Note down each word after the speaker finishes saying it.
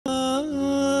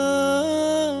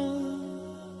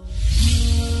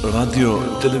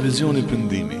Radio Televizioni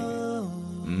Pendimi,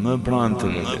 më pranë të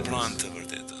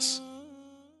vërtetës.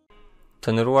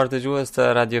 Të nderuar dëgjues të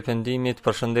Radio Pendimit,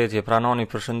 përshëndetje, pranoni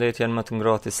përshëndetjen më të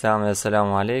ngrohtë islame.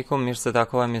 Selamu aleikum, mirë se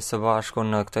takohemi së bashku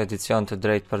në këtë edicion të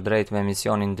drejt për drejt me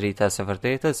emisionin Drita së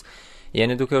vërtetës.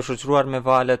 Jeni duke u shoqëruar me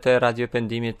valët e Radio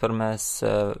Pendimit përmes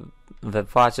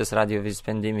webfaqes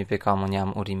radiovispendimi.com. Unë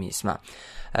jam Urimisma.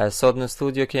 Sot në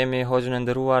studio kemi hoxhën e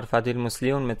nderuar Fadil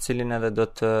Musliu, me të cilin edhe do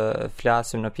të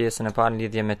flasim në pjesën e parë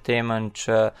lidhje me temën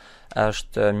që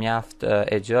është mjaft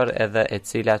e gjerë edhe e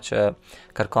cila që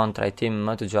kërkon trajtim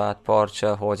më të gjatë, por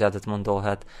që hoxha do të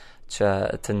mundohet që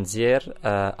të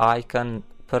nxjerrë ajkën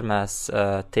përmes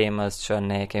temës që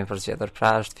ne kemi përzgjedhur.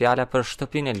 Pra është fjala për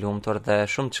shtëpinë e lumtur dhe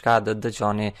shumë çka do të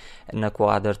dëgjoni në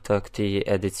kuadër të këtij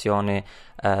edicioni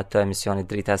të emisionit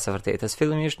Drita së vërtetës.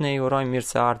 Fillimisht ne ju urojmë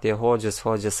mirëseardhje hoxhës.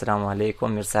 Selamu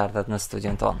aleikum, mirëseardhjet në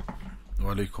studion tonë.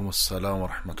 Aleikum assalam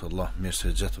wa rahmatullah. Mirë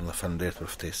se gjetëm dhe faleminderit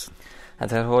për ftesën.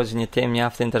 Atëherë hoxhë, një temë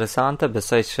mjaft interesante,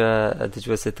 besoj që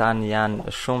dëgjuesit tanë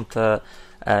janë shumë të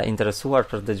interesuar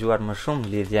për të dëgjuar më shumë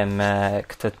lidhje me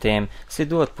këtë temë. Si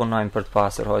duhet punojmë për të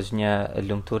pasur hoxhë një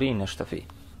lumturi në shtëpi?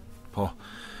 Po,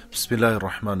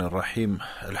 bismillahirrahmanirrahim.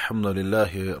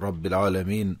 Alhamdulillahi rabbil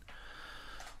alamin.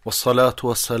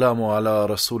 Wassalatu wassalamu ala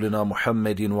rasulina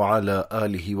Muhammedin wa ala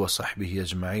alihi wa sahbihi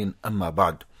ajma'in. Amma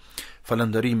ba'd.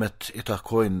 Falënderimet i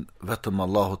takojnë vetëm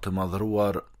Allahut të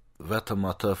madhëruar, vetëm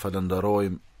atë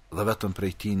falenderojmë dhe vetëm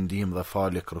prej tij ndihmë dhe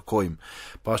falje kërkojmë.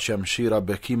 Paqja, mëshira,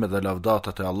 bekimet dhe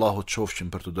lavdatat e Allahut qofshin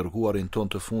për të dërguarin ton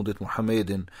të fundit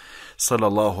Muhammedin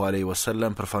sallallahu alaihi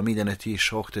wasallam, për familjen e tij,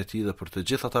 shokët e tij dhe për të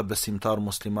gjithë ata besimtar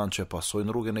musliman që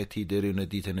pasojnë rrugën e tij deri në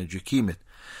ditën e gjykimit.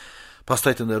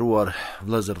 Pastaj të nderuar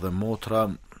vëllezër dhe motra,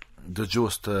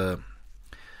 dëgjues të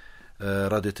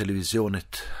radio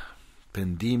televizionit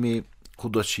Pendimi,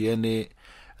 kudo që jeni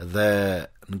dhe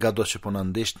nga do që po na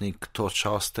ndihni këto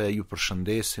çaste, ju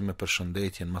përshëndesim me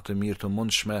përshëndetjen më të mirë të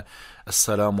mundshme.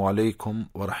 Assalamu alaikum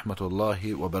wa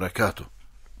rahmatullahi wa barakatuh.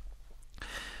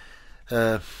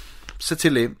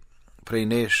 Secili prej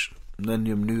nesh në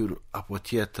një mënyrë apo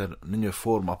tjetër, në një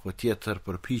formë apo tjetër,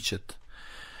 përpiqet,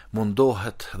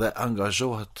 mundohet dhe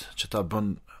angazhohet që ta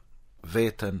bën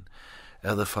veten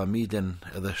edhe familjen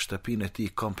edhe shtëpinë e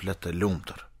tij komplet të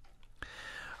lumtur.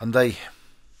 Andaj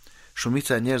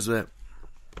shumica e njerëzve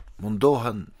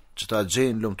mundohen që ta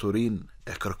gjejnë lumturinë,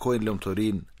 e kërkojnë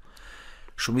lumturinë.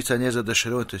 Shumica e njerëzve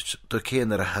dëshirojnë të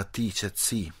kenë rehati,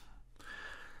 qetësi.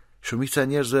 Shumica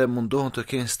e njerëzve mundohen të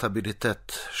kenë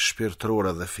stabilitet shpirtëror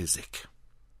dhe fizik.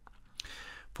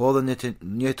 Po edhe në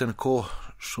njëjtën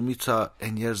kohë shumica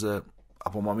e njerëzve,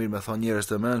 apo më mirë me thonë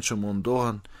njerëz të mençur,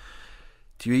 mundohen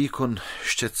t'ju ikun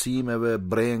shqetësimeve,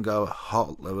 brenga,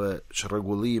 halleve,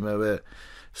 çrregullimeve,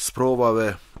 sprovave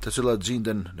të cilat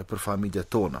gjenden në për familjet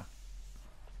tona.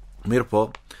 Mirë po,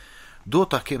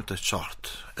 duhet ta kem të qartë,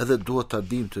 edhe duhet ta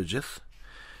dim të gjithë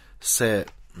se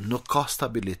nuk ka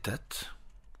stabilitet,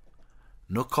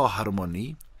 nuk ka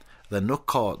harmoni dhe nuk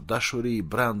ka dashuri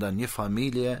brenda një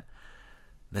familje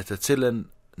në të cilën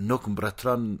nuk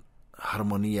mbretëron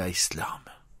harmonia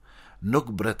islame, nuk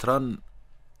mbretëron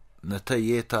në të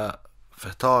jeta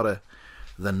fetare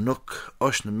dhe nuk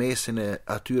është në mesin e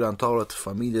atyre anëtarëve të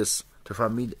familjes,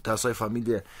 të asaj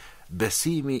familje,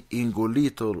 besimi i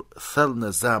ngolitur thellë në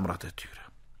zemrat e tyre.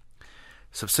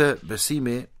 Sepse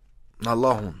besimi në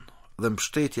Allahun dhe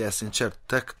mbështetja e sinqert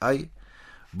tek ai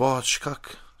bëhet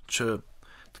shkak që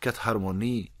të ketë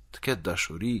harmoni, të ketë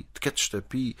dashuri, të ketë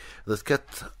shtëpi dhe të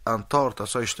ketë anëtar të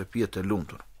asaj shtëpie të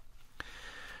lumtur.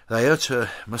 Dhe ajo që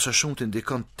më së shumti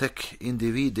ndikon tek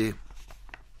individi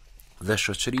dhe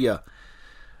shoqëria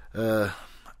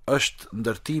është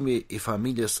ndërtimi i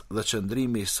familjes dhe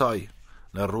qëndrimi i saj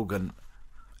në rrugën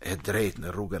e drejtë, në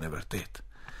rrugën e vërtetë.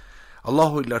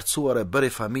 Allahu i lartësuar e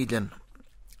bëri familjen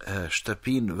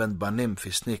shtëpinë vendbanim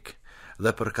fisnik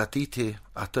dhe përgatiti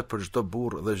atë për çdo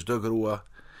burr dhe çdo grua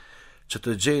që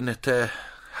të gjejnë të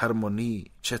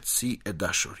harmoni, qetësi e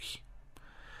dashuri.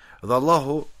 Dhe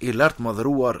Allahu i lartë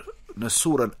madhëruar në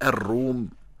surën Er-Rum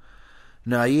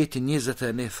në ajetin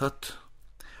 21 thotë: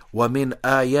 وَمِنْ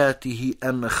آيَاتِهِ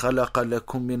أَنْ خَلَقَ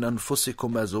لَكُمْ مِنْ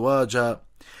أَنْفُسِكُمْ أَزْوَاجًا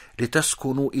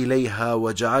لِتَسْكُنُوا إِلَيْهَا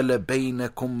وَجَعَلَ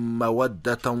بَيْنَكُمْ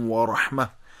مَوَدَّةً وَرَحْمَةً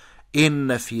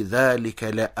إِنَّ فِي ذَلِكَ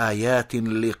لَآيَاتٍ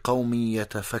لِقَوْمٍ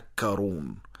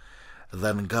يَتَفَكَّرُونَ.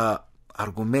 Dhe nga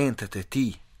argumentet e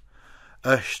tij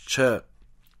është që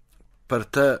për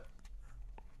të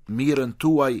mirën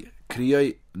tuaj krijoj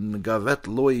nga vetë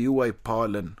lloji juaj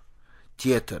palën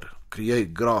tjetër, krijoj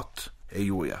gratë e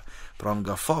juaja. Pra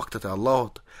nga faktet e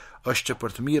Allahut është që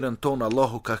për të mirën tonë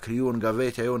Allahu ka krijuar nga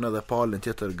vetja jonë edhe palën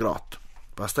tjetër gratë.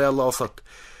 Pastaj Allah thot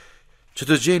që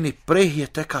të gjeni prehje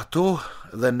tek ato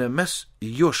dhe në mes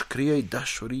jush krijoj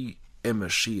dashuri e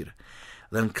mëshirë.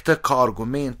 Dhe në këtë ka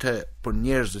argumente për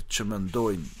njerëzit që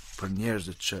mendojnë, për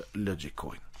njerëzit që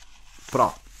logjikojnë. Pra,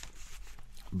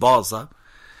 baza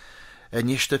e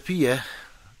një shtëpie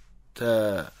të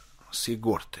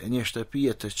sigurt, e një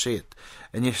shtëpie të qetë,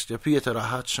 e një shtëpie të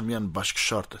rahatshëm janë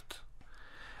bashkëshortët.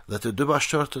 Dhe të dy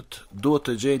bashkëshortët duhet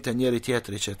të gjejnë të njëri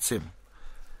tjetri qetësim.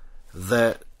 Dhe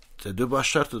të dy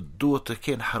bashkëshortët duhet të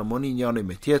kenë harmoni njëri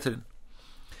me tjetrin.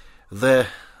 Dhe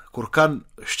kur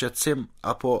kanë shqetësim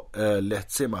apo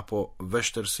lehtësim apo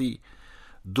vështirësi,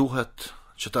 duhet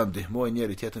që ta ndihmojnë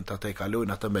njëri tjetrin ta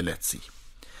tejkalojnë atë me lehtësi.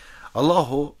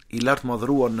 Allahu i lartë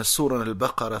madhruar në surën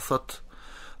Al-Baqara thot: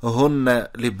 "Hunna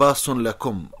libasun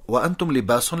lakum wa antum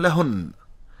libasun lahun."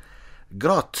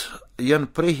 Gratë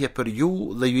janë prehje për ju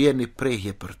dhe ju jeni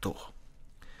prehje për to.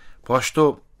 Po ashtu,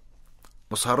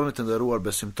 mos harroni të nderuar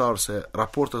besimtar se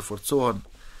raportet forcohen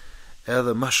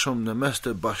edhe më shumë në mes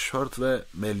të bashkëshortëve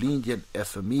me lindjen e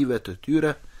fëmijëve të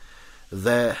tyre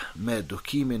dhe me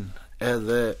edukimin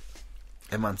edhe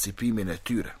emancipimin e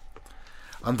tyre.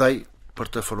 Andaj, për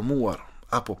të formuar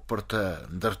apo për të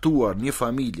ndërtuar një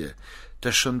familje të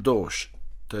shëndosh,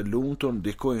 të lumtur,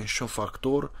 ndikojnë shumë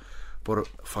faktorë, por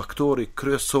faktori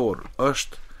kryesor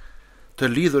është të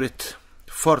lidhurit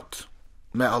fort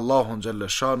me Allahun xhalla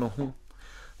shanuhu,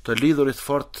 të lidhurit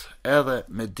fort edhe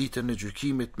me ditën e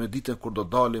gjykimit, me ditën kur do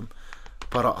dalim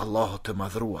para Allahut të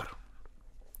madhruar.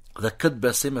 Dhe këtë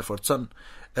besim e forcon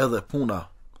edhe puna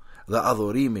dhe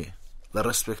adhurimi dhe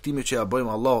respektimi që ja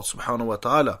bëjmë Allahut subhanahu wa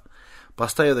taala,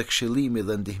 pastaj edhe këshillimi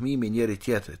dhe ndihmimi njëri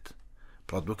tjetrit.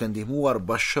 Pra duke ndihmuar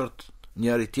bashkëshort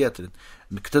njëri tjetrin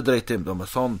në këtë drejtim,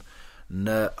 domethënë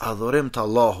në adhurim të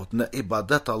Allahut, në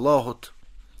ibadet të Allahut,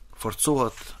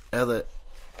 forcohet edhe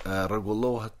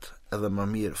rregullohet edhe më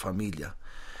mirë familja.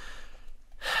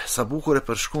 Sa bukur e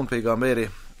përshkruan pejgamberi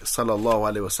sallallahu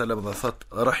alaihi wasallam dhe thot: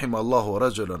 "Rahimallahu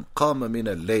rajulan qama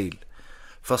min al-layl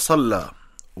fa salla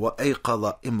wa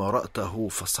ayqadha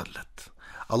imra'atahu fa sallat."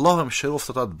 Allahu më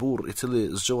shëroft atë burr i cili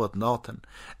zgjohet natën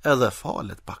edhe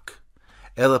falet pak.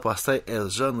 Edhe pastaj e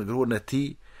zgjon gruan e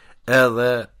tij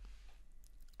edhe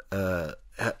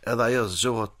ajo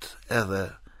zgjohet edhe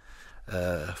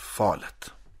falet.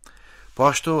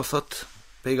 Po ashtu thot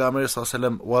pejgamberi sallallahu alaihi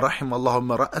wasallam: "Wa rahimallahu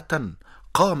imra'atan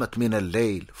qamat min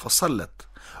al-layl fa sallat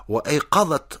wa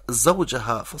ayqadhat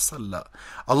zawjaha fa salla."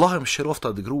 Allahu më shëroft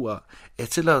atë grua e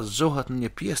cila zgjohet në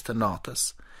një pjesë të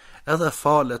natës edhe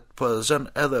falet, po zgjon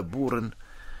edhe burrin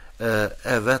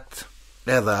e vet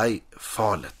edhe ai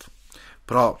falet.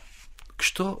 Pra,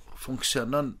 kështu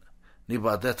funksionon në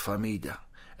ibadet familja.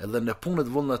 Edhe në punët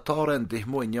vullnetare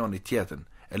ndihmoj njëri tjetrin,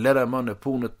 e lëra më në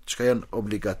punët që janë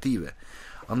obligative.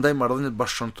 Andaj marrëdhëniet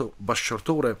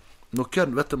bashkëshortore nuk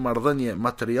janë vetëm marrëdhënie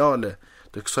materiale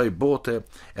të kësaj bote,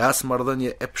 e as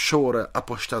marrëdhënie epshore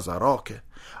apo shtazarake.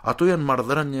 Ato janë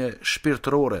marrëdhënie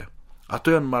shpirtërore,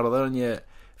 ato janë marrëdhënie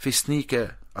fisnike,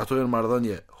 ato janë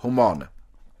marrëdhënie humane.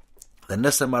 Dhe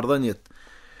nëse marrëdhëniet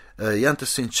janë të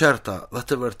sinqerta dhe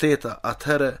të vërteta,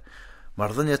 atëherë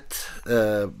marrëdhëniet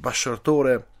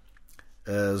bashkëshortore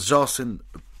zgjasin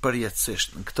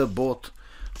përjetësisht në këtë botë.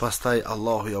 Pastaj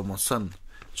Allahu ja mëson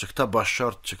që këta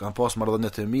bashkëshort që kanë pas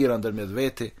marrëdhënie të mira ndërmjet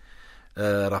veti,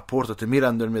 raporte të mira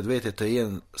ndërmjet veti, të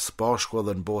jenë së bashku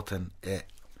edhe në botën e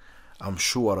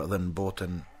amshuar dhe në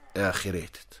botën e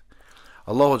ahiretit.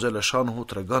 Allahu xhalla shanuhu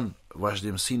tregon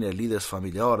vazhdimsinë e lidhjes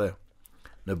familjare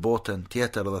në botën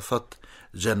tjetër dhe thot: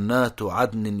 "Jannatu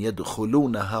adnin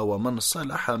yadkhulunaha wa man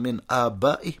salaha min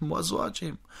abaihim wa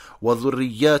azwajihim wa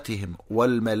dhurriyyatihim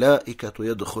wal malaikatu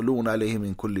yadkhuluna alayhim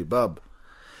min kulli bab."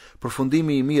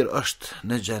 Përfundimi i mirë është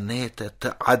në xhenetet të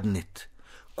Adnit,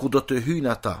 ku do të hyjnë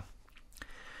ata,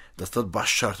 dhe thot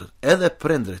bashkëshortët, edhe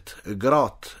prindrit,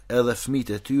 gratë, edhe fëmijët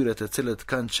e tyre të cilët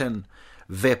kanë qenë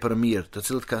vepër mirë, të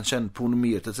cilët kanë qenë punë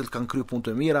mirë, të cilët kanë kryer punë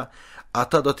të mira,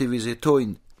 ata do t'i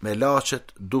vizitojnë me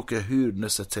laçet duke hyrë në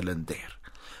secilën derë.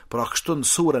 Pra kështu në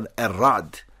surën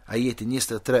Er-Ra'd, ajeti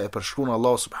 23 e përshkruan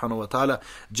Allah subhanahu wa taala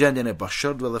gjendjen e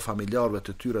bashkëshortëve dhe familjarëve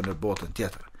të tyre në botën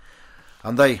tjetër.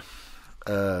 Andaj,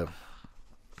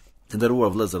 të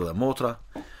nderuar vëllezër dhe motra,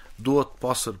 duhet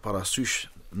pasur parasysh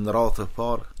në radhë të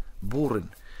parë burrin,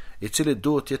 i cili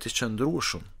duhet jetë i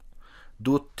qëndrueshëm,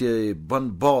 duhet të bën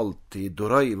ballë, të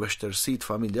duroj vështirësitë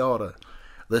familjare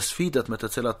dhe sfidat me të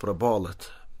cilat përballet.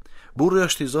 Burri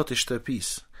është i Zotit i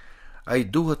shtëpisë. Ai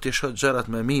duhet të shoh gjërat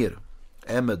më mirë,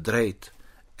 e më drejt,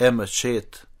 e më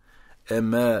qetë, e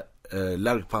më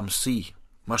larg pamësi,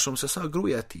 më shumë se sa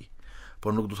gruaja e tij.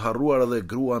 Por nuk do të harruar edhe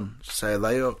gruan, se edhe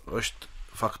ajo është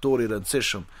faktori i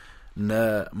rëndësishëm në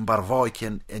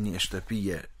mbarvajtjen e një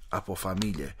shtëpie apo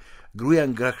familje. gruaja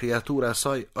nga kreatura e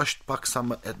saj është paksa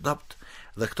më e dopt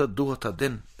dhe këtë duhet ta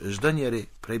din çdo njeri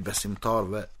prej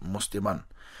besimtarëve musliman.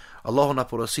 Allahu na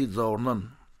porosit dhe urdhon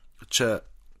që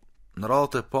në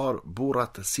radhët e parë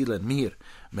burrat të sillen mirë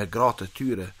me gratë e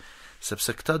tyre,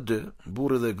 sepse këta dy,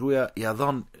 burri dhe gruaja, ja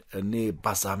dhanë një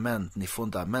bazament, një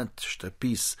fundament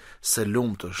shtëpisë së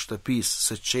lumtur, shtëpisë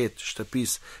së qetë,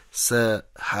 shtëpisë së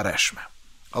hareshme.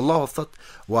 Allahu thot: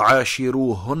 "Wa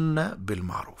ashiruhunna bil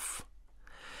ma'ruf."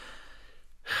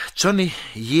 Çoni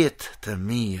jetë të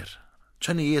mirë,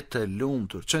 çoni jetë të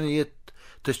lumtur, çoni jetë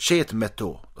të qetë me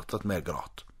to, do thot me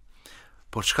gratë.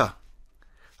 Por çka?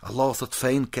 Allah thot: "Fa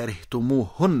in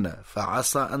karihtumuhunna fa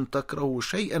asa an takrahu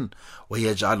shay'an wa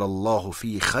yaj'al Allahu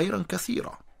fi khayran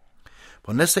kathira."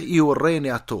 Po nëse i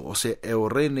urreni ato ose e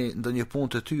urreni ndonjë punë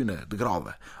të tyne të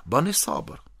grave, bani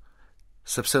sabër,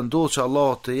 sepse ndodh që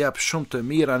Allah të jap shumë të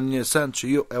mira në një send që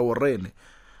ju e urreni.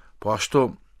 Po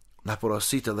ashtu na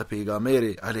porosit edhe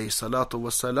pejgamberi alayhi salatu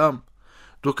wassalam,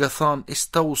 duke thënë: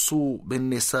 "Istawsu bin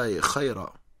nisa'i khayra."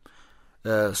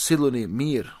 Silluni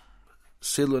mirë,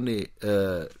 silluni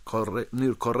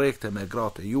mënyrë korrekte me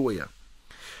gratë juaja.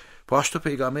 Po ashtu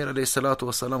pejgamberi alayhi salatu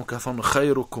wassalam ka thonë: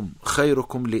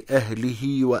 "Khairukum li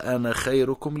ahlihi wa ana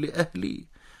khairukum li ahli."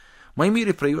 Më i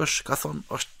miri për jush, ka thonë,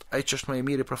 është ai që është më i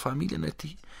miri për familjen e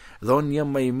tij, dhe unë jam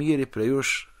më i miri për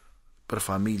jush për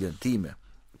familjen time.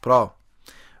 Pra,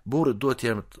 burri duhet të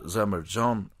jetë zemër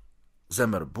gjan,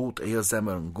 zemër butë e jo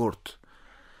zemër ngurt,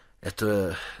 e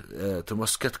të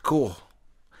mos ketë kohë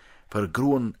për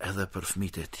gruan edhe për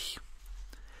fëmijët e tij.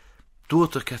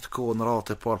 Duhet të ketë kohë në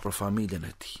radhët e parë për familjen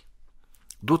e tij.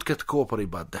 Duhet të ketë kohë për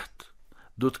ibadet.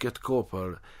 Duhet të ketë kohë për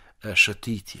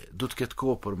shëtitje. Duhet të ketë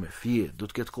kohë për me fije.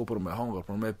 Duhet të ketë kohë për me hangër,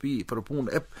 për me pi, për punë,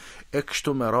 e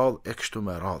kështu me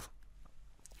radhë.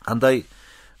 Andaj,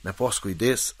 me pas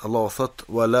kujdes, Allah thot: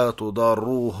 "Wa la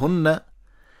tudarruhunna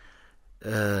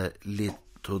li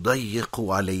tudayyiqu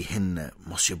alayhinna."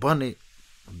 Mos i bani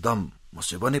dëm,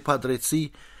 mos i bani pa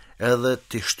drejtësi, edhe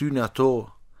të shtyni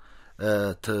ato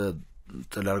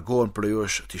të largohen për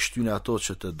jush, të shtyni ato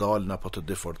që të dalin apo të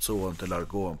deforcohen, të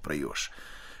largohen për jush.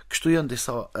 Kështu janë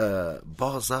disa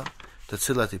baza të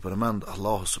cilat i përmend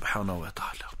Allahu subhanahu wa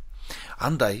taala.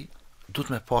 Andaj duhet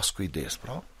me pas kujdes,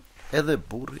 pra, edhe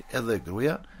burri edhe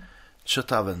gruaja, që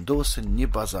ta vendosin një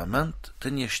bazament të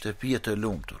një shtëpie të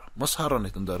lumtur. Mos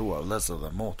harroni të nderuar vëllezër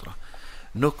dhe motra,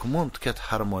 nuk mund të ketë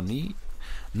harmoni,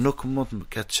 nuk mund të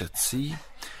ketë qetësi,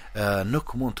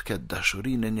 nuk mund të ketë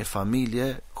dashuri në një familje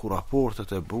ku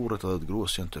raportet e burrit edhe të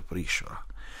gruas janë të prishura.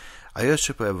 Ajo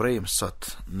që po e vrejmë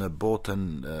sot në botën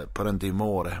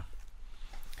perëndimore,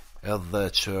 edhe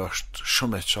që është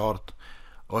shumë e qartë,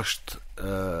 është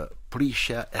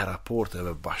prishja e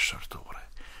raporteve bashkëshortore.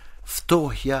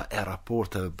 Ftohja e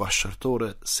raporteve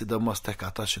bashkëshortore, sidomos tek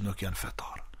ata që nuk janë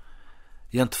fetar.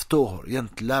 Janë të ftohur,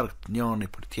 janë të largët njëri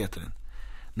për tjetrin,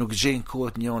 nuk gjejnë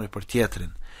kohë njëri për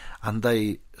tjetrin. Andaj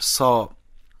sa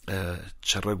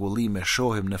që rregullime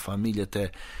shohim në familjet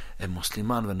e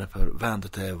muslimanëve në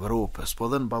vendet e Evropës, po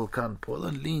edhe në Ballkan, po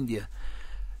edhe në lindje,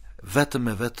 vetëm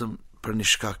për një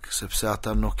shkak, sepse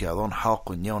ata nuk ja dhon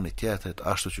hakun njëri tjetrit,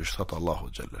 ashtu që thot Allahu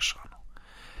xhaleshanu.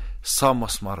 Sa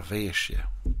mosmarrveshje,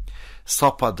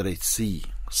 sa padrejtësi,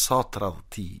 sa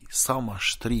tradhti, sa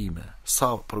mashtrime,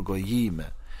 sa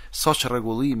përgojime, sa që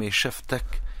rregullime i shef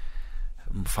tek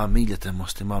familjet e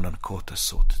muslimanëve në kohët e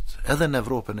sotit, edhe në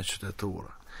Evropën e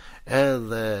qytetore,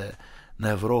 edhe në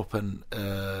Evropën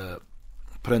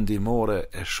perëndimore,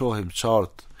 e shohim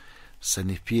qartë se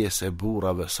një pjesë e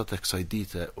burrave sot e kësaj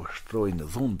dite ushtrojnë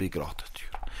dhunë mbi gratë e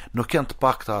tyre. Nuk janë të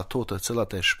pakta ato të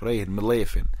cilat e shprehin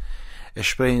mlefin, e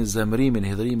shprehin zemrimin,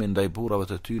 hidhrimin ndaj burrave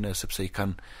të tyre, sepse i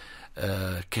kanë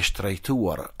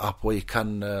keshtrajtuar, apo i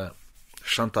kanë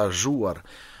shantazhuar,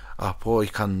 apo i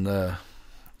kanë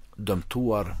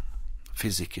dëmtuar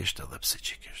fizikisht edhe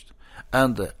psikikisht.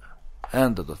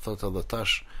 Ende do thotë edhe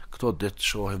tash, këto ditë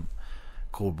shohim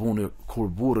kur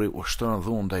burri ushtron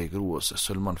dhunë ndaj gruas, e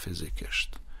sulmon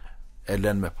fizikisht, e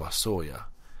lën me pasoja,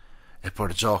 e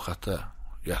përgjak atë,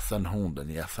 ja thën hunden,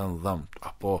 ja thën dhëmt,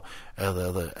 apo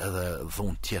edhe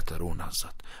dhunë tjetër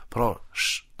unazat. Pra,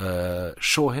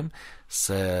 shohim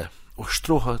se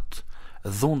ushtrohet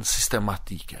dhunë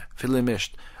sistematike,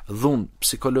 fillimisht dhunë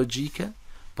psikologjike,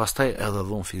 pastaj edhe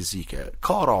dhunë fizike.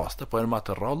 Ka raste, po e më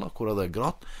të rralla, kur edhe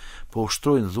gratë po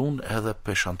ushtrojnë dhunë edhe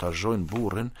pe shantazhojnë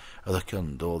burrin, edhe kjo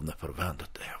ndodh në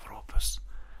përvendet e Evropës.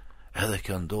 Edhe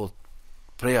kjo ndodh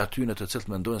prej atyne të cilët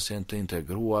mendojnë se janë të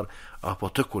integruar, apo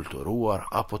të kulturuar,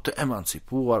 apo të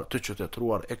emancipuar, të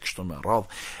qytetruar, e kështu me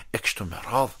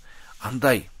radhë.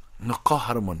 Andaj, nuk ka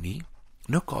harmoni,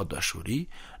 nuk ka dashuri,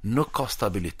 nuk ka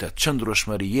stabilitet,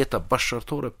 qëndrueshmëri, jeta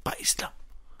bashkëtorë pa islam.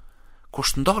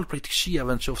 Kush ndal prej të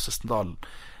këqijave nëse s'ndal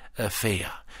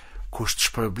feja, kush të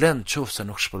shpërblen nëse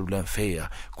nuk shpërblen feja,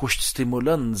 kush të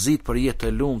stimulon nxit për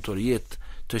jetë e lumtur, jetë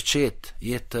të qetë,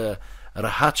 jetë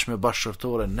rehatshme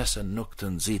bashkëtorë nëse nuk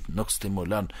të nxit, nuk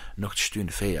stimulon, nuk të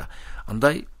shtyn feja.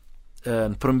 Andaj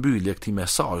në përmbyllje këtij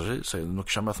mesazhi, se nuk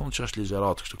kisha më thonë që është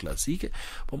ligjërat kështu klasike,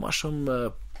 po më shumë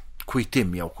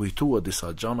kujtim, ja u kujtua disa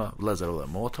gjëra vëllezërve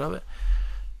dhe motrave,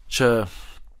 që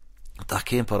ta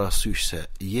kemë parasysh se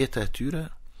jeta e tyre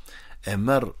e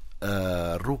merr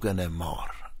rrugën e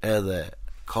marr, edhe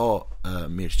ka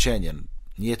mirëqenjen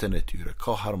në jetën e tyre,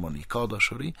 ka harmoni, ka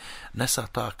dashuri, nëse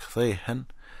ata kthehen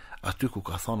aty ku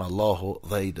ka thonë Allahu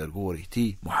dhe i dërguari i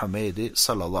tij Muhamedi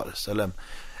sallallahu alaihi wasallam,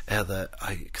 edhe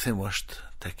ai kthim është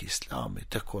tek Islami,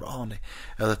 tek Kurani,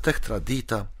 edhe tek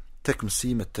tradita, tek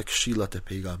mësimet, tek këshillat e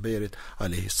pejgamberit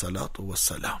alayhi salatu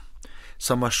wassalam.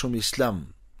 Sa më shumë islam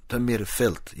të mirë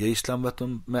fillt, jo islam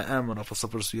vetëm me emër apo sa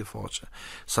për sy e faqe.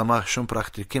 Sa më shumë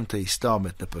praktikim të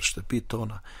islamit në shtëpitë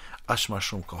tona, aq më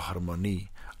shumë ka harmoni,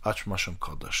 aq më shumë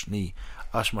ka dashni,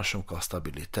 aq më shumë ka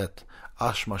stabilitet,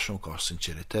 aq më shumë ka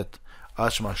sinqeritet,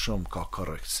 aq më shumë ka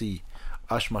korrektësi,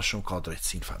 aq më shumë ka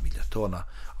drejtësi në familjet tona.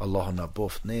 Allahu na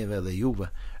boft neve dhe juve,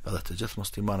 edhe të gjithë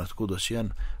muslimanët kudo që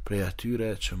janë, prej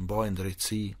atyre që mbajnë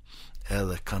drejtësi,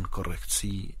 edhe kanë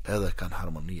korrektësi, edhe kanë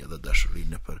harmoni edhe dashuri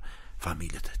nëpër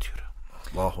familjet e tyre.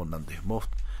 Allahu na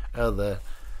ndihmoft edhe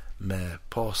me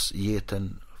pas jetën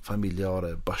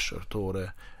familjare, bashkëtorë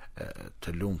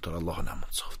të lumtur. Allahu na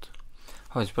mundsoft.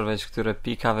 Hoxh, përveç këtyre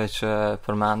pikave që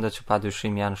përmendet, që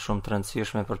padyshim janë shumë të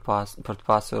rëndësishme për të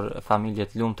pasur familje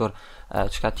të lumtur,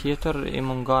 çka tjetër i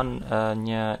mungon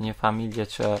një familje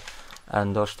që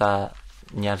ndoshta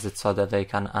njerëzit sot edhe i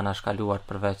kanë anashkaluar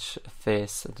përveç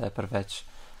fesë dhe përveç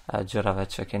gjërave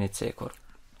që keni cekur?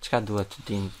 Çka duhet të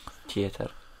dinë tjetër?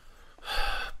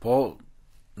 Po,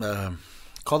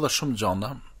 ka dhe shumë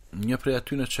gjana. Një prej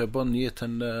atyre që e bën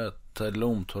jetën të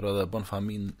lumtur edhe bën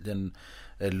familjen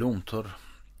e lumtur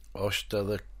është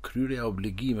edhe kryerja e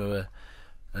obligimeve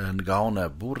nga ana e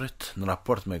burrit në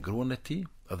raport me gruan e tij,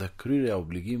 edhe kryerja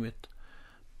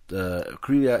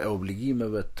e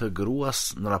obligimeve të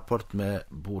gruas në raport me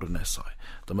burrin e saj.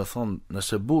 Do të thonë,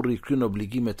 nëse burri kryen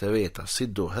obligimet e veta si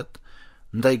duhet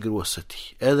ndaj gruas së tij,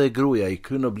 edhe gruaja i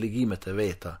kryen obligimet e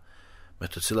veta me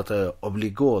të cilat e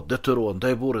obligohet, detyrohet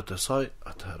ndaj burrit të saj,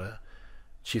 atëherë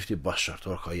çifti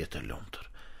bashkëtor ka jetë e lumtur.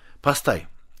 Pastaj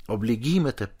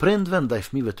obligimet e prindve ndaj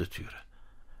fëmijëve të tyre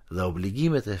dhe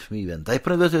obligimet e fëmijëve ndaj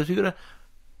prindve të tyre,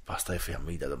 pastaj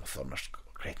familja domethënë është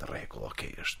krejt në rregull,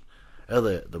 okay është.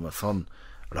 Edhe domethënë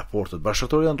raportet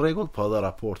bashkëtorë janë në rregull, po edhe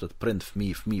raportet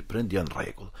prind-fëmijë, prind janë në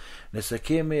rregull. Nëse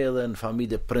kemi edhe në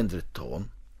familje prindrit ton,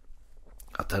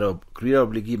 atëherë kryer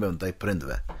obligime ndaj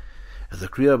prindve, edhe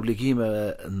kryer obligime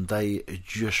ndaj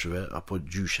gjyshve apo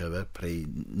gjysheve prej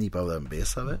nipave dhe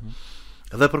mbesave,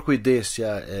 edhe për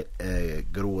kujdesja e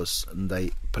gruas ndaj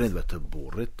prindve të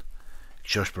burrit,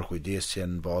 që është për kujdesje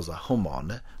në baza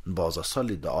humane, në baza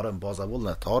solidare, në baza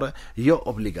vullnetare, jo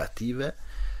obligative,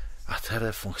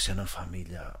 atëherë funksionon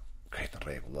familja krejt në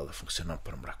rregull dhe funksionon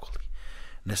për mrekulli.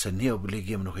 Nëse një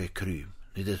obligim nuk e kryjm,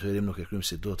 një detyrim nuk e kryjm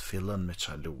si duhet, fillon me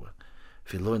çalue.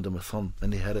 Fillojnë domethënë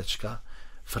me një herë çka?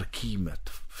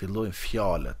 Fërkimet, fillojnë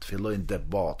fjalët, fillojnë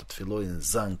debatet, fillojnë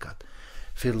zënkat,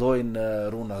 fillojnë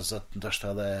runa zot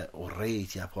ndoshta edhe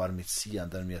urrejtja apo armiqësia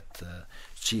ndërmjet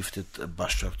çiftit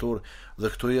bashkëtor,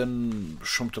 dhe këto janë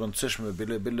shumë të rëndësishme,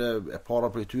 bile e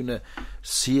para prej tyre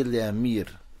sjellja e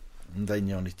mirë ndaj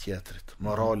njëri tjetrit,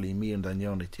 morali i mirë ndaj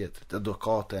njëri tjetrit,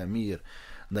 edukata e mirë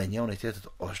ndaj njëri tjetrit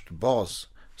është bazë,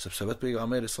 sepse vetë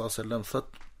pejgamberi sallallahu alajhi wasallam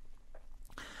thotë: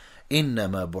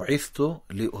 "Innama bu'ithtu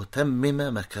li utammima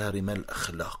makarim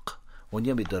al-akhlaq." Unë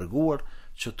jam i dërguar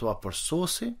që t'u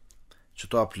apërsosi, që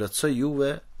t'u plotësoj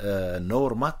juve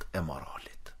normat e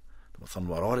moralit. Do të thonë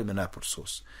morali më na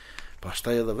përsos.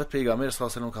 Pastaj edhe vetë pejgamberi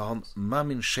sallallahu alajhi wasallam ka thënë: "Ma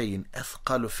min shay'in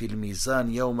athqalu fil mizan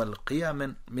yawm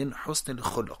al-qiyamah min husn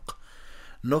al-khuluq."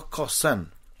 Nuk ka sen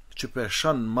që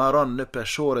peshon maron në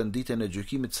peshore në ditën e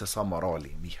gjykimit se sa morali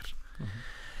i mirë.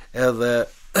 Edhe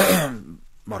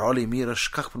morali i mirë është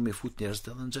shkak për me fut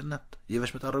njerëzit edhe në xhennet. Je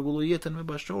veç me ta rregullu jetën me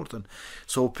bashkëshortën.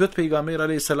 So u pyet pejgamberi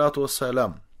alayhi salatu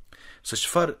wassalam se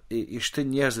çfarë i shtin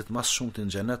njerëzit më shumë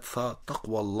në xhennet, tha: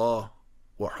 "Taqwallah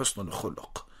wa husnul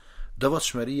khuluq."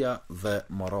 Devotshmëria dhe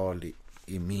morali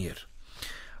i mirë.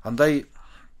 Andaj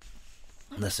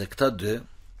nëse këta dy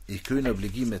i kryejnë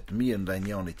obligimet mirë ndaj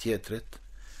njëri tjetrit,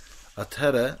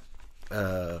 atëherë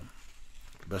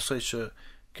besoj që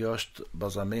kjo është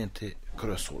bazamenti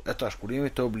kryesor. E tash kur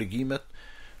jemi të obligimet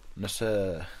nëse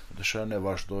dëshironi e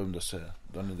vazhdojmë nëse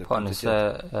doni të Po, nëse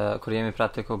kur jemi pra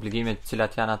tek obligimet,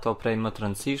 cilat janë ato prej më të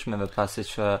rëndësishmeve, pasi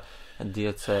që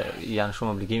dihet se janë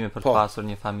shumë obligime për të pasur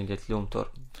një familje të lumtur.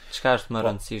 Çka është më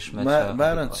rëndësishme që më e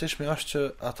rëndësishme është që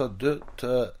ata dy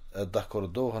të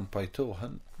dakordohen,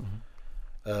 pajtohen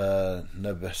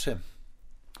në besim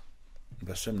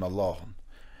në Allahun.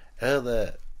 Edhe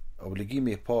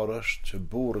obligimi i parë është që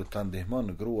burri ta ndihmon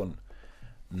gruan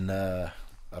në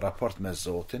raport me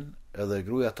Zotin, edhe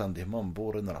gruaja ta ndihmon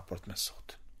burrin në raport me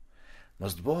Zotin.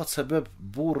 Mos të bëhet sebeb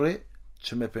burri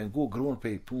që me pengu gruan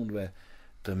prej punëve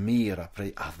të mira,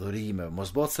 prej adhurimeve.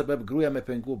 Mos bëhet sebeb gruaja me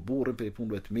pengu burrin prej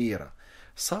punëve të mira.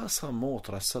 Sa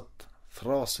motra sot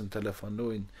thrasin,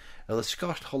 telefonojnë, edhe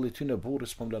çka është halli ty në burri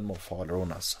s'po mlen më falë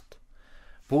rona sot.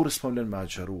 Burri s'po mlen me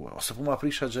agjërua, ose po ma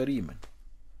prish agjërimin.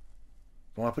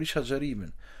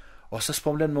 Ose s'po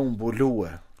mlen me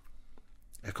umbulue.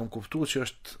 E kom kuptuar që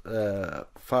është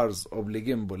farz,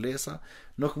 obligim, mbulesa,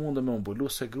 nuk mundem me umbulu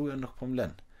se gruaja nuk po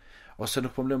mlen. Ose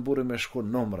nuk po mlen burri me shku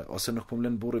në umre, ose nuk po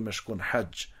mlen burri me shku në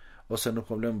haxh, ose nuk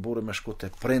po mlen burri me shku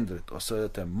te prindrit, ose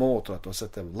te motrat,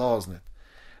 ose te vllaznit.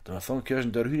 Do të thonë kjo është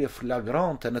ndërhyrje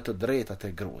flagrante në të drejtat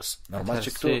e gruas. Normal që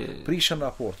këtu prishën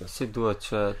raportet. Si duhet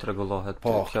që të rregullohet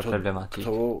kjo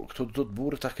problematikë? Këtu duhet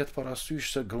burri ta ketë parasysh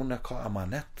se gruan e ka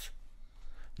amanet.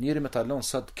 Njëri me talon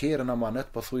sa të kerën amanet,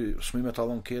 po thuj shmi me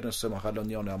talon kerën se ma kalon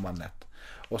njëne amanet.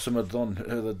 Ose me dhonë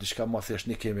edhe diçka ma thjesht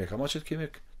një kemik, ama që të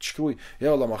kemik të shkruj,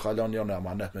 ja Allah ma kalon njëne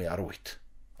amanet me jarujt.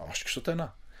 A është kështu të na.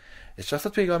 E që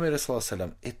thët pejgamberi sallallahu alaihi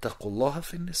wasallam, ittaqullaha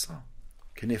fin nisa.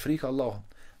 Keni frikë Allahun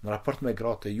në raport me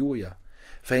gratë e juaja,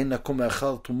 fe innakum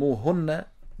akhadhtumuhunna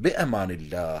bi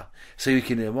amanillah, se ju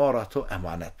keni marrë ato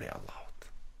amanet me Allahut.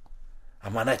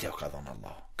 Amanet ja ka dhënë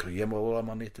Allah. Kryejmë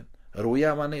amanetin. Ruja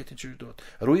amanetin që duhet.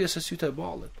 Ruja se sytë e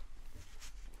ballit.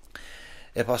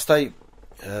 E pastaj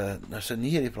nëse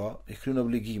njëri pra i kryen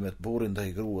obligimet burri ndaj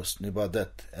gruas në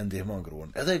ibadet, e ndihmon gruan.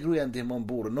 Edhe gruaja ndihmon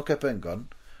burrin, nuk e pengon.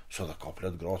 So dhe ka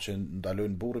plot gra që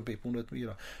ndalojnë burrin pe punëve të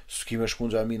mira. S'ki me shku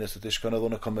në xhamine se ti shkon edhe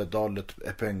në kamedalet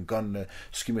e pengon,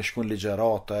 s'ki me shku në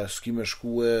ligjërata, s'ki me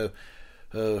shku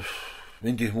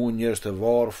me ndihmu njerëz të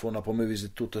varfun apo me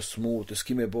vizitu të smut,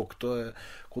 s'ki me bë këto,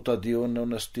 ku ta di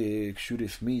unë sti këshyri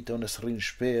fëmijë, unë s'rrin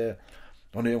shpe,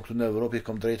 unë jam këtu në Evropë,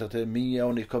 kam drejtat e mia,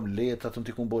 unë kam letrat,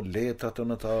 unë ti kum bë letrat,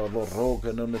 unë ta vë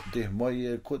rrogën, unë të ndihmoj,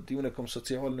 ku di unë kam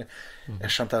socialin, e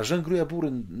shantazhon gruaja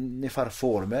burrin në far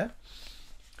forme,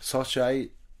 sa që ai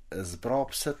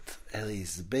zbrapset edhe i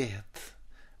zbehet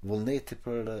vullneti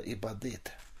për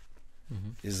ibadete.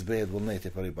 I zbehet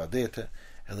vullneti për ibadete,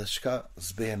 edhe çka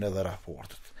zbehen edhe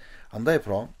raportet. Andaj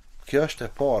pra, kjo është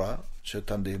e para që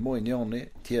të ndihmoj njëri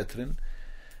tjetrin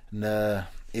në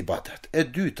ibadet. E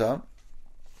dyta,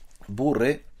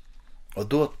 burri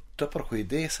duhet të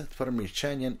përkujdeset për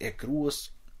mirëqenien e gruas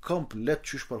komplet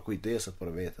qysh përkujdeset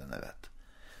për veten e vet.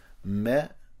 Me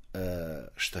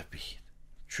shtëpi.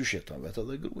 Qysh jeton vetë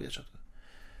edhe gruaja çka.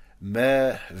 Me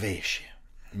veshje,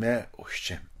 me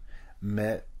ushqim,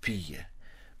 me pije,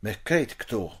 me krejt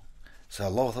këto. Se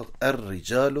Allah thot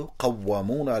er-rijalu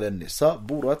qawwamuna 'ala an-nisa,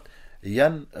 burrat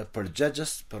janë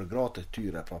përgjegjës për gratë e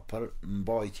tyre, pra për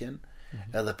mbajtjen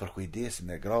edhe për kujdesin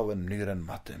e grave në mënyrën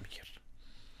më të mirë.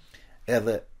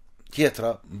 Edhe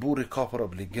tjetra, burri ka për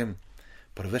obligim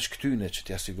përveç këtyne që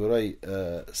t'i asiguroj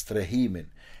strehimin,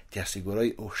 t'i asiguroj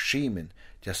ushqimin,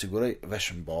 t'i asiguroj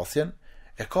veshmbathjen,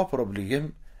 e ka për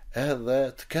obligim edhe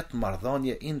të ketë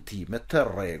marrëdhënie intime të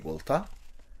rregullta,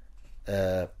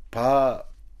 pa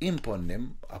imponim,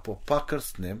 apo pa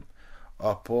kërcënim,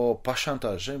 apo pa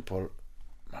shantazhim, por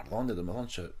marrëdhënie do të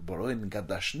thonë që burojnë nga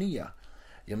dashnia,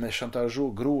 jo me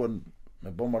shantazhu gruan me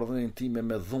bë marrëdhënie intime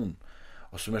me dhunë,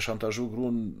 ose me shantazhu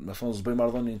gruan me thonë s'bëj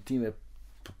marrëdhënie intime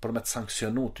për me të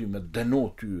sanksionu ty, me të dënu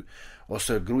ty,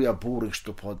 ose gruaja burri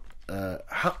kështu po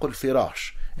hakul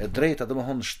firash, e drejta do të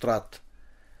thonë shtrat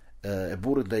e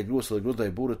burrit ndaj gruas dhe gruas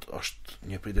ndaj burrit është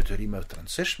një prej detyrimeve të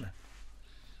rëndësishme.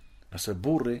 Nëse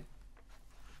burri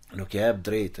nuk jep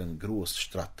drejtën gruas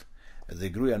shtrat, dhe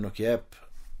gruaja nuk jep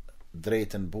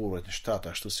drejtën burrit në shtrat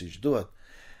ashtu siç duhet,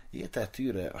 jeta e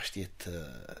tyre është jetë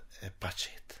e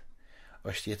paqet,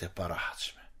 është jetë e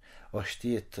parahatshme,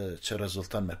 është jetë që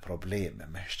rezulton me probleme,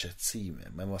 me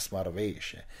shqetësime, me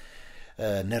mosmarrveshje,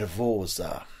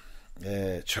 nervoza,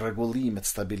 çrregullime të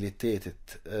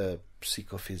stabilitetit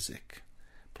psikofizik.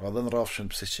 Pra edhe në rrafshin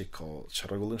psiqikal,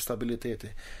 çrregullim stabiliteti,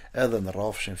 edhe në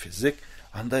rrafshin fizik,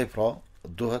 andaj pra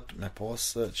duhet me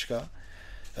pas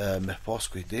me pas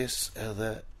kujdes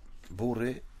edhe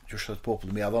burri që shtet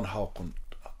popull me ia dhon hakun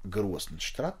gruas në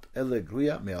shtrat, edhe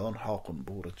gruaja me ia dhon hakun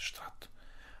burrit në shtrat.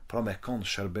 Pra me kanë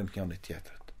shërbim të njëri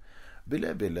tjetrit.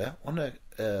 Bile, unë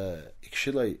i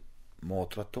këshilloj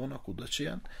motrat tona kudo që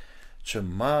janë, që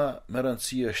ma më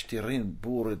rëndësi është t'i rrin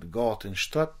burrit gatin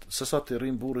shtrat, se sa t'i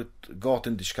rrin burrit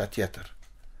gatin diçka tjetër.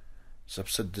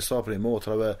 Sepse disa prej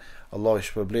motrave, Allah i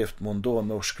shpërbleft, mundohen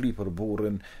me u shkri për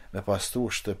burrin, me pastru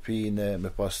shtëpinë, me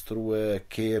pastru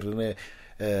kerrën,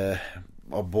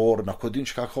 oborën, a kodin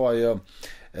çka ka ajo,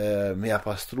 me ja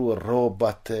pastru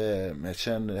rrobat, me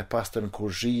qenë e pastër në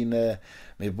kuzhinë,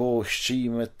 me bo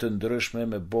ushqime të ndryshme,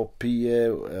 me bo pije,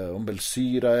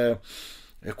 ëmbëlsira,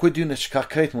 kujtyn çka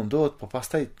krejt mundohet, po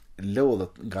pastaj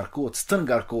lodhet, ngarkohet, s'të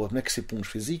ngarkohet me kësi punë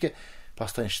fizike,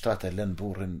 pastaj në shtrat e lën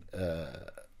burrin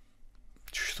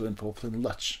që shtuën popullin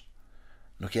lëç.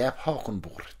 Nuk jep hakun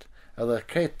burrit. Edhe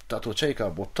krejt ato që i ka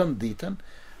botën ditën,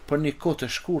 për një kohë të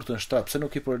shkurtër në shtrat, pse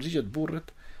nuk i përgjigjet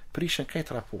burrit, prishen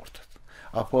krejt raportet.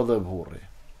 Apo dhe burri.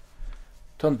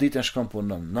 Tën ditën shkon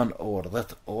punon 9 orë,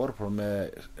 10 orë për me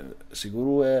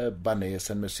sigurue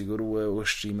banesën, me sigurue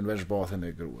ushqimin, veçbathin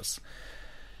e gruas.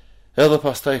 Edhe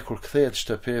pastaj kur kthehet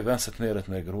shtëpi, vjen se të merret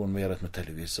me gruan, merret me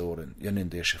televizorin, janë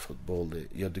ndeshje futbolli,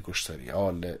 jo dikush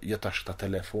seriale, jo tash këta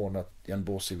telefonat janë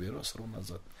bosi virus, runa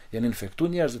zot. Janë infektu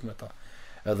njerëzit me ta.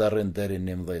 Edhe rrin deri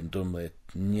në 11, 12,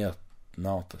 1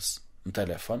 natës në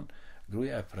telefon,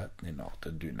 gruaja e pret një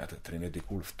natë, 2 natë, 3 natë,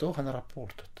 dikur ftohen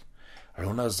raportet.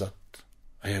 Runa zot.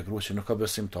 Ajo grua që nuk ka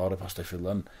besimtare, pastaj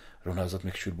fillon runa zot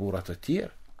me këqyr burrat të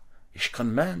tjerë. I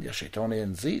shkon mendja, shejtani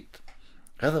e nxit.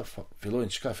 Edhe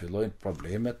fillojnë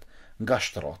problemet nga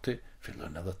shtrati,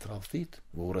 fillojnë edhe tradhtit,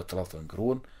 burri tradhton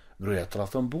gruan, gruaja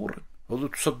tradhton burrin.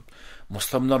 Edhe mos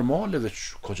them normale,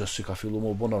 veç koha si ka filluar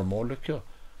më bë normale kjo.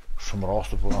 Shumë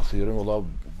raste po na thirrën, valla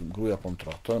gruaja po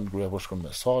tradhton, gruaja po shkon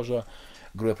mesazhe,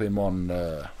 gruaja po i mon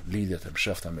lidhjet e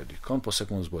mshefta me dikon, po se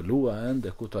ku zbolua ende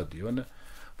ku ta dione.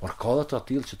 Por ka dhe të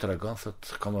atil që të regon,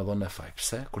 thët, ka me dhënë e faj.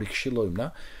 Pse? Kër i këshillojmë na,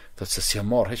 thët se si e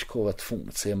marrë heq kove të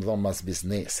fundit, se jem dhënë mas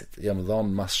biznesit, jem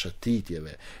dhënë mas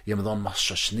shëtitjeve, jem dhënë mas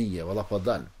shëshnije, valla po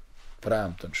dalë,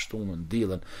 premtën, shtunën,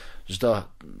 dilën, gjda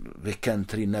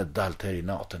vikend 3 net dalë të eri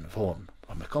natën, vonë,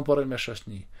 pa me kam përën me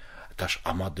shëshni. Tash,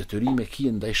 ama detyrime ki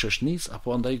ndaj shëshnis,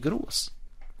 apo ndaj gruas.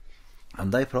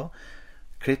 Andaj pra,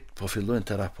 kretë po fillojnë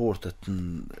të raportet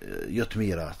jo të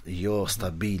mira, jo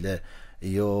stabile,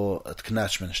 jo të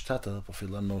kënaqshme në shtat, edhe po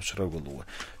fillon në çrregullue.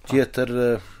 Tjetër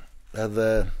edhe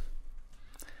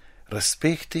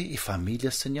respekti i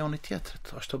familjes së njëri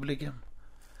tjetrit është obligim.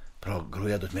 Pra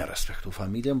gruaja do të më respektu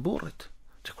familjen burrit.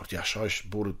 Që kur t'ja shohësh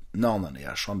burrit nanën,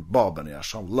 ja shon babën, ja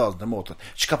shon vllazën e motrën,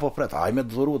 çka po pret? Ai me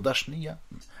të dhuru dashnia,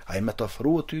 ai me të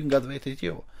ofruar ty nga vetë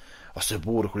jo. Ose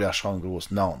burri kur ja shon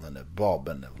gruas nanën, e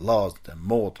babën, e vllazën, e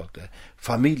motrën,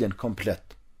 familjen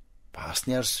komplet. Pa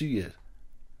asnjë arsye.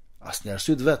 Asnjë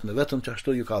arsye vetëm që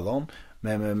ashtu ju ka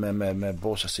dhënë me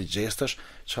bosha si gjestash,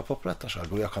 çka po pret tash,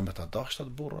 gruaja ka me ta dashur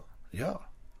atë burrë. Ja.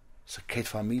 Se këtë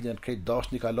familjen, këtë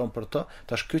dashni kalon për të,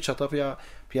 tash ky që ata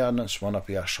pja në shmona,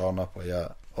 pja shana, po ja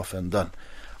ofendon.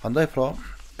 Andaj pra,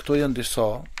 këto janë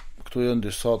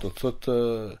disa të thotë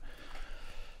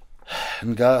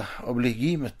nga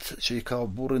obligimet që i ka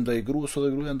burri ndaj gruas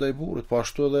dhe gruaja ndaj burrit, po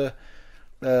ashtu edhe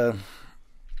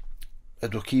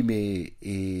edukimi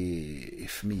i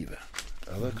fëmijëve.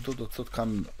 Edhe këto do të thotë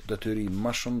kanë detyrim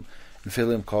më shumë, në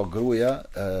fillim ka gruaja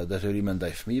detyrime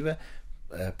ndaj fëmijëve,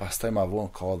 pastaj ma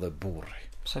vonë ka edhe burri.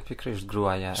 Pse pikërisht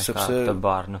gruaja ka të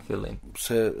barë në fillim?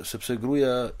 Sepse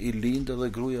gruaja i lind dhe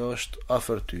gruaja është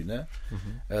afër tyne,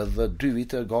 edhe 2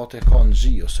 vite gati ka në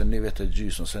gji, ose 1 vit e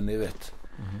gjysmë, ose 1 vit.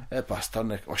 E pastaj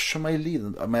është shumë e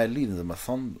lidhën, dhe më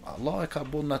thonë, Allah e ka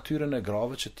bën natyrën e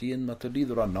grave që të jenë më të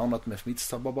lidhura nanat me fëmijët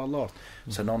sa babalart,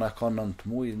 se nana ka 9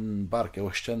 muaj në barkë,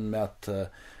 ushqen me atë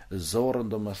zorën,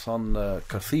 do më thonë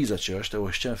kërthiza që është,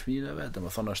 ushqen fëmijën e vet, do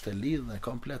më thonë është e lidhën e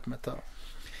komplet me ta.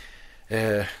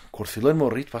 Kur fillojnë më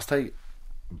rrit, pastaj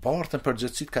bartën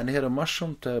përgjithësit ka njëherë më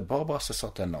shumë të baba se sa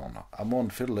të nana. Amo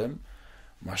në fillim,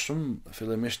 më shumë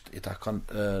fillimisht i takon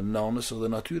nanës dhe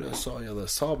natyra e saj, edhe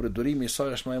sabri, durimi i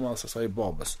saj është më i madh se sa i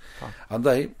babës.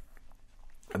 Andaj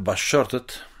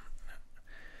bashkëshortët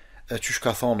çish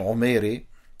ka thonë Omeri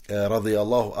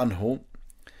radhiyallahu anhu,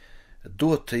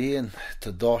 duhet të jenë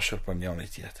të dashur për njëri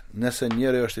tjetrin. Nëse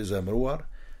njëri është i zemruar,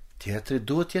 tjetri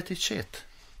duhet të jetë i qetë.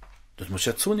 Do të mos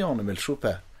qetëson njëri me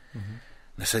lshupe.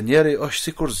 Nëse njëri është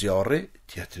sikur zjarri,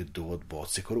 tjetri duhet bëhet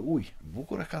sikur ujë.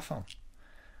 Bukur e ka thonë.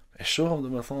 E shohëm dhe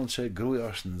me thonë që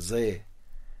gruaja është në ze,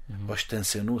 është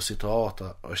tensionu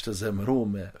situata, është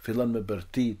zemrume, fillon me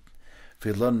bërtit,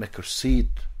 fillon me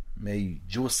kërsit, me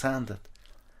gjuhë sendet.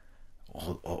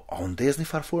 O ndez një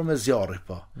farfur me zjarri,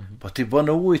 po ti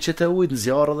bënë ujë, që të ujë në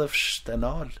zjarë dhe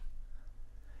fshtenal.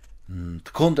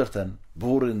 Të kundërten,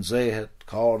 burin zehet,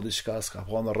 ka ardhi shka, s'ka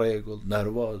pa në regull,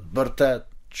 nervoz, bërtet,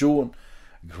 gjuhën,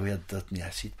 gruaja do të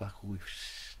mjasit pak ujë,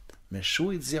 me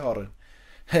shujt zjarën.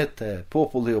 Hete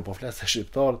populli po flasë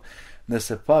shqiptar,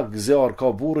 nëse pak zjarë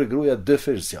ka burri, gruaja 2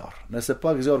 fish zjarë. Nëse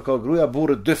pak zjarë ka gruaja,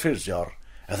 burri 2 fish zjarë.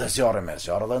 Edhe zjarë me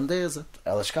zjarë dhe ndezet,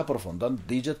 edhe çka përfundon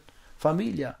digjet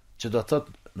familja, që do të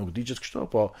thotë nuk digjet kështu,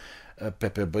 po pe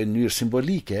bëjnë njërë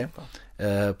simbolike,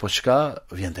 po çka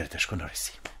vjen deri te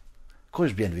shkonërisimi.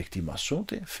 Kush bjen viktima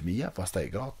shumëti? Fëmija, pastaj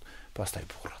gratë, pastaj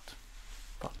burrat.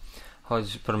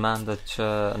 Hoxhë përmendet që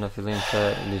në fillim të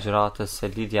ligjëratës se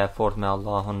lidhja e fortë me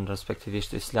Allahun,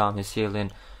 respektivisht Islami,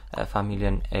 sjellin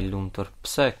familjen e lumtur.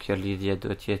 Pse kjo lidhje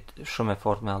duhet të jetë shumë e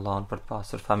fortë me Allahun për të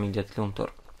pasur familje të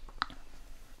lumtur?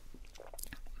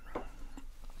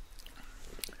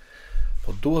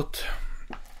 Po duhet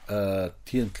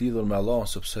të jenë të lidhur me Allahun,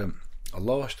 sepse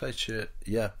Allah është ai që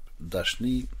jep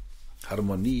dashni,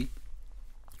 harmoni,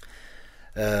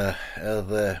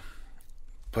 edhe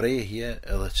prehje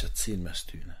edhe qetësinë mes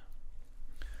tyre.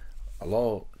 Allah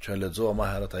që lexova më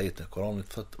herët ajetin e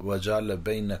Kuranit thotë wa ja'ala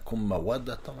bainakum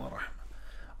mawaddatan wa rahma.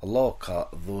 Allah ka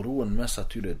dhuruar mes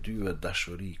atyre dyve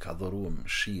dashuri, ka dhuruar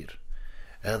mëshirë,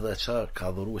 edhe çfarë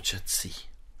ka dhuruar qetësi.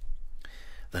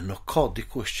 Dhe nuk ka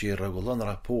dikush që i rregullon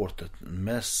raportet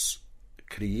mes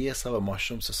krijesave më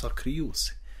shumë se sa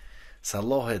krijuesi. Se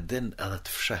Allah e din edhe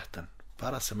të fshehtën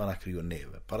para se më na kriju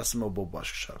neve, para se më u bë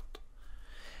bashkëshort.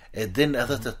 E din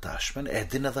edhe të tashmen, e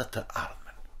din edhe të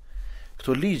ardhmen.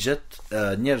 Këto ligjet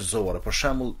njerëzore, për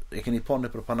shembull, e keni pa në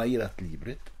për panajirat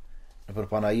librit, në për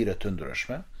panajirat të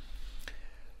ndryshme,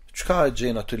 çka e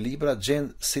gjen aty libra, gjen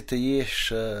si të jesh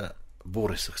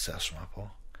burri i suksesshëm apo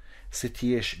si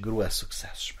të jesh grua e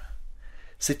suksesshme,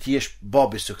 si të jesh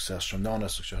babi i suksesshëm, nana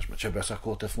e suksesshme, që besa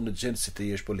kohët e fundit gjen si të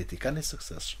jesh politikan i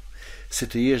suksesshëm, si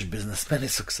të jesh biznesmen i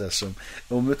suksesshëm.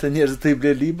 Më të njerëzit të i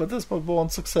ble librat, s'po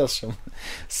bëhen të suksesshëm.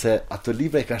 Se ato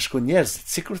libra i kanë shku njerëzit,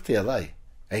 sikur të edhe ai.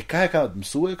 Ai ka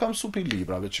mësua, ka mësu për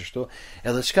librave që shto,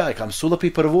 edhe çka e ka mësu dhe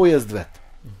për përvojës të vetë.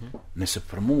 Nëse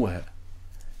për muhe,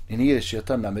 një njëri që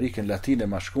jeton në Amerikën Latine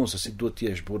ma shkun se si duhet të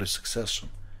jesh burri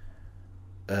suksesshëm,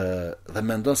 dhe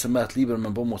mendon se me atë libër me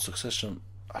bë më të suksesshëm,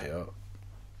 ajo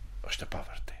është e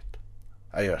pavërtet.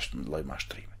 Ajo është në lloj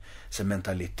mashtrimi. Se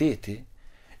mentaliteti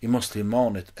i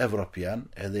muslimanit evropian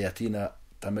edhe atina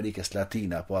të Amerikës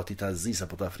Latine apo ati të Azisë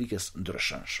apo të Afrikës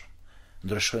ndryshon shumë.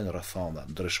 Ndryshojnë rrethana,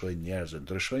 ndryshojnë njerëzit,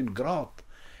 ndryshojnë gratë.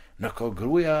 Në ko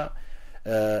gruaja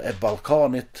e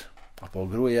Ballkanit apo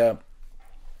gruaja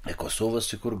e Kosovës,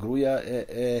 sikur gruaja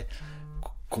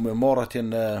ku më morr atje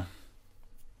në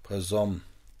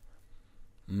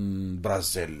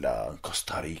Brazil,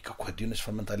 Costa Rica, ku e di në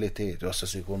çfarë mentaliteti, ose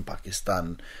sikur në Pakistan,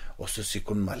 ose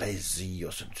sikur në Malajzi,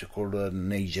 ose sikur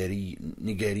në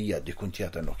Nigeria, dikun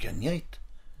tjetër, nuk janë njëjtë.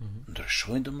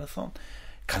 Ndryshojnë, domethënë,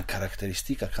 kanë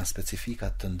karakteristika, kanë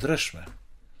specifika të ndryshme.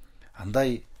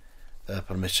 Andaj,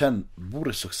 për me qenë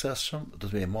burri suksesshëm, do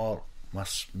të më marr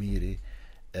mas miri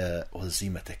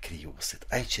udhëzimet e krijuesit.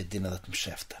 Ai që din edhe të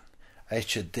msheftën, ai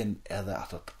që din edhe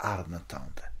ato të ardhmen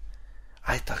tënde.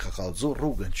 Ai ta ka kallëzu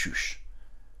rrugën qysh.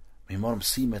 Me marr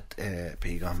mësimet e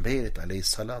pejgamberit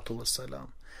alayhis salatu wassalam,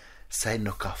 se ai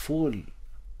nuk ka fol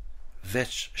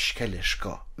veç shkele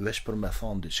shka, veç për me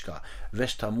thonë diçka,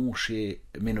 veç ta mushi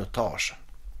minutashën.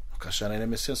 Nuk ka shënë në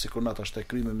emision, sikur na ta shte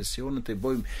kryjmë emisionin, të i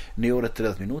bojmë 1 orë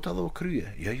 30 minuta dhe u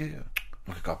kryje. Jo.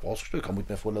 Nuk e ka pas kështu, ka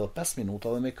mujt me fol edhe 5 minuta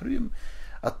dhe me kryjmë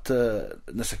atë,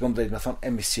 nëse kom drejt me thonë,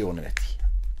 emisionin e tij.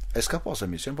 E s'ka pas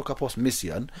emision, po ka pas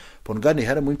mision, po nga një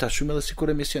herë mund ta shohim edhe sikur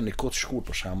emision, një kohë të shkurt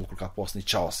për shembull, kur ka pas një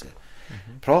çasje.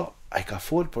 Pra, ai ka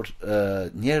fol për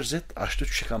njerëzit ashtu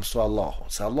që ka mësuar Allahu,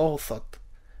 se Allahu thot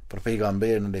për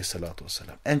pejgamberin alayhis salatu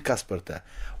wassalam, en kas për te,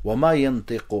 wa ma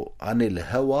yantiqu anil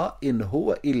hawa in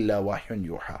huwa illa wahyun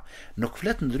yuha. Nuk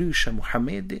flet ndryshe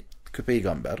Muhamedi, ky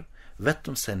pejgamber,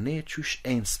 vetëm se ne qysh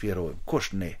e inspirojmë.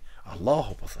 Kush ne?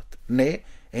 Allahu po thot. Ne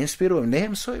e inspirojmë, ne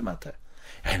mësojmë atë.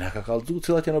 E na ka kallëzu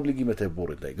cilat janë obligimet e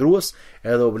burrit ndaj gruas,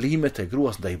 edhe obligimet e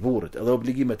gruas ndaj burrit, edhe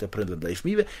obligimet e prindve ndaj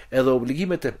fëmijëve, edhe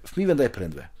obligimet e fëmijëve ndaj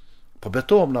prindve. Po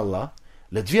betohem në Allah,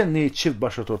 le të vjen një çift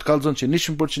bashkëtorë, kallëzon që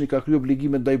 100% i ka kryer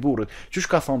obligimet ndaj burrit. Çish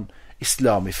ka thon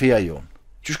Islami, feja jon.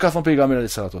 Çish ka thon pejgamberi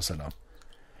sallallahu alaihi wasallam.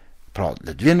 Pra,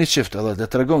 le të vjen një çift edhe le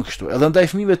të tregon kështu, edhe ndaj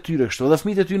fëmijëve të tyre kështu, edhe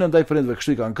fëmijët e tyre ndaj prindve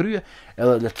kështu i kanë kryer,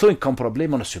 edhe le të thonë kanë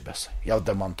probleme nëse besoj. Ja u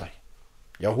demantoj.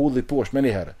 Ja hudhi poshtë më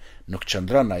një herë. Nuk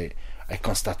qëndron ai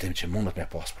konstatim që mundet me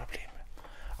pas probleme.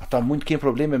 Ata mund të kenë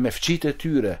probleme me fëmijët e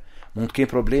tyre, mund të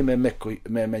kenë probleme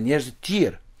me njerëz të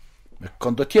tjerë, me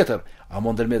kondo tjetër, a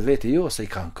mund me vetë jo se i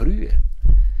kanë kryer.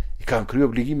 I kanë kryer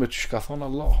obligimet që ka thonë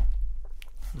Allah.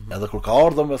 Edhe kur ka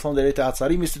ardhur me thonë deri te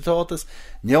acarimi i situatës,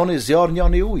 njëri zjarr,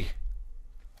 njëri ujë.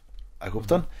 A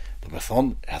kupton? Do të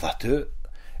thonë edhe aty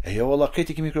E jo valla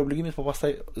këti kemi obligimin, po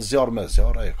pastaj zjarr me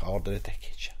zjarr ajo ka ardhur drejt e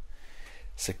keqe.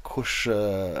 Se kush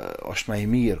është më i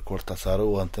mirë kur të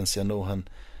tharohen, tensionohen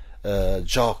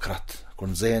gjakrat, kur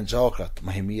nxehen gjakrat,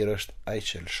 më i mirë është ai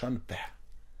që lëshon pe.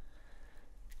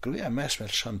 Gruaja meshme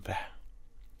lëshon pe.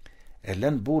 E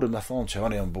lën burrin me thonë që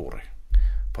unë jam burri.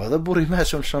 Po edhe burri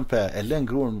meshme lëshon pe, e lën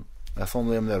gruan me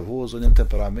thonë jam nervoz, unë jam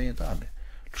temperament, ani.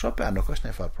 Lëshon pe nuk është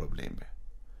ndonjë problemi.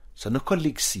 Se nuk ka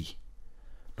ligësi.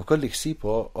 Nuk ka ligësi,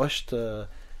 po është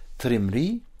trimri,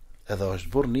 edhe është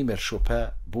burni me lëshope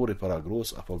burri para gruas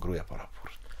apo gruaja para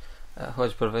burrit.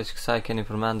 Hoxh, përveç kësaj keni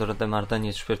përmendur edhe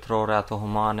marrëdhëniet shpirtërore ato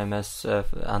humane mes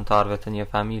antarëve të një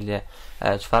familje.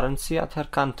 Çfarë rëndësie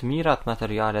atëherë kanë të mirat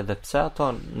materiale dhe pse ato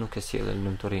nuk e sjellin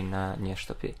lumturinë në një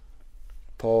shtëpi?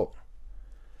 Po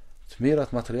të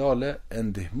mirat materiale e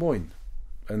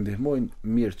ndihmojnë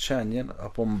mirëqenjen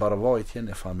apo mbarvajtjen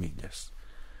e familjes,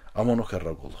 ama nuk e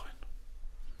rregullojnë.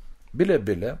 Bile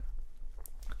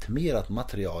të mirat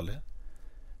materiale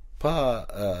pa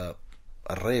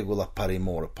rregulla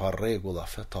parimore, pa rregulla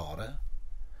fetare,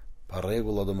 pa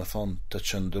rregulla do me thonë të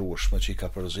qëndrueshme që i ka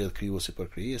përzgjedhur krijuesi për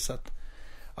krijesat,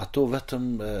 ato vetëm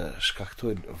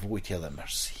shkaktojnë vujtje dhe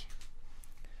mersi.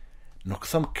 Nuk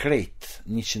them krejt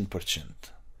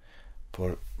 100%, por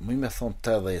më me thonë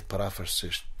 80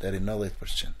 parafërsisht deri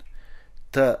 90%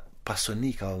 të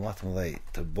pasionikave më të mëdhej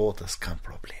të botës kanë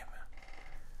probleme.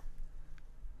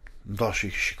 Ndashi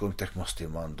shikojmë tek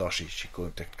musliman, ndashi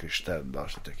shikojmë tek krishterë,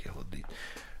 ndashi tek jehudit.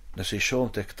 Nëse i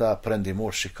shohim tek këta perëndimor,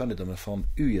 shikoni do me thonë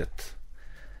yjet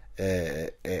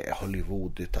e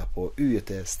Hollywoodit apo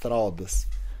yjet e estradës.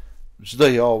 Çdo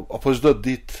javë apo çdo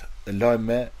ditë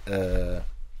lajme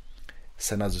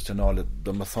sensacionale,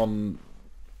 do me thonë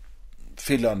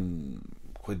filan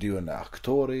ku diun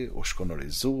aktori u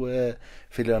shkonorizue,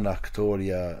 filan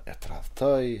aktoria e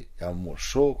tradhtoi, ja mor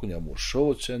shokun, ja mor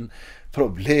shoqen,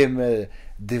 probleme,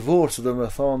 divorce, do me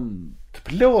thonë të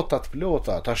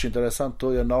plota, tash interesant to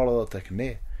janë ardha tek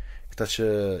ne, këta që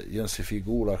janë si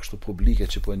figura kështu publike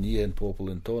që po njihen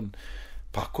popullin ton,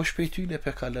 pa kush prej tyre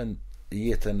pe kalën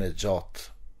jetën e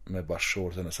gjatë me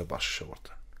bashkëshortën ose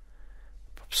bashkëshortën.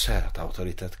 Po pse ata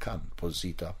autoritet kanë,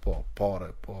 pozita, po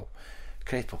pare, po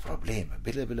krejt po probleme,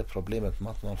 bile problemet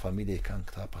më të në familje i kanë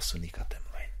këta pasunikat e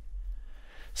mëdhenj.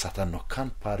 Sa ata nuk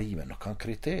kanë parime, nuk kanë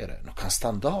kritere, nuk kanë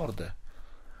standarde,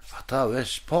 ata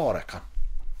veç pare kanë,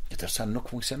 i tërse nuk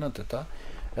funksionon të ta,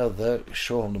 edhe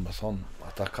shohëm do me thonë,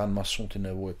 ata kanë mas shumë të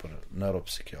nevoj për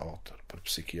neuropsikiatër, për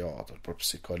psikiatër, për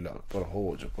psikolog, për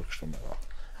hoxhë, për kështu me radhë.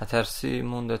 Atëherë si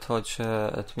mundet hoxhë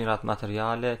të mirat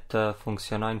materiale të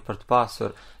funksionojnë për të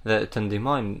pasur dhe të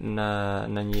ndihmojnë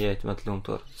në një jetë më të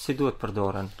lumtur? Si duhet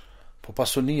përdoren? Po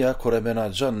pasunia kur e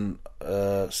menaxhon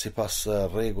sipas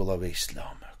rregullave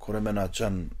islame, kur e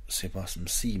menaxhon sipas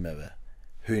mësimeve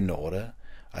hyjnore,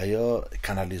 ajo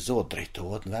kanalizohet,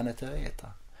 drejtohet në vendet e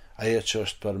veta. Ajo që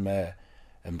është për me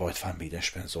mbajt familjen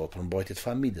shpenzohet për mbajtje të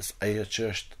familjes, ajo që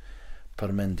është për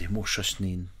me ndihmu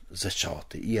shoqërinë,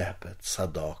 zeqati jepet,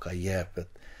 sadaka jepet,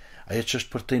 ajo që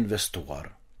është për të investuar,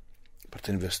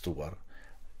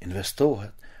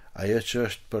 investohet, ajo që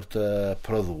është për të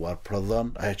prodhuar,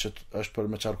 prodhon, ajo që është për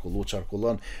me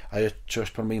qarkullon, ajo që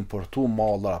është për me importu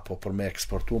mallara apo për me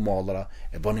eksportu mallara,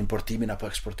 e bën importimin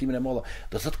apo eksportimin e mallara,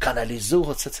 do të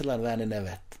kanalizohet secila në venin e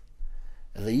vet.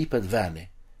 Dhe jepet veni,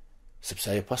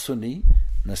 sepse ajo pasuni,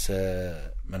 nëse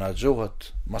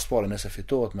menaxhohet, mas pari nëse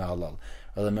fitohet me halal,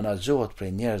 edhe menaxhohet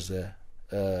prej njerëzve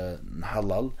në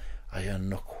halal, ajo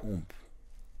nuk humb.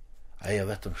 Ajo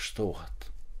vetëm shtohet.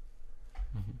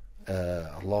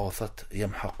 Allahu thot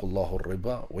yamhaqu Allahu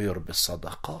ar-riba wa yurbi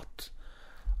as-sadaqat.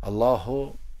 Allahu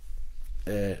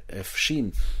e fshin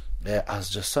e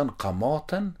asgjëson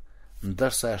kamatën,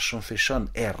 ndërsa e shumëfishon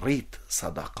e rrit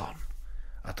sadakan,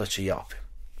 ato që japim.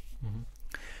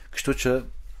 Kështu që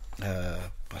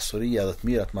pasuria dhe të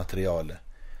mirat materiale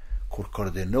kur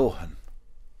koordinohen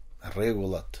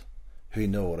rregullat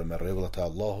hyjnore me rregullat e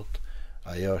Allahut,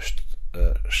 ajo është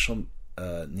shumë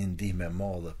një ndihmë e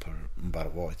madhe për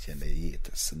mbarvajtjen e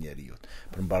jetës së njeriu,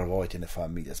 për mbarvajtjen e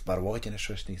familjes, mbarvajtjen e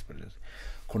shoqërisë për gjithë.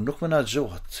 Kur nuk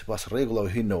menaxhohet sipas rregullave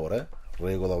hyjnore,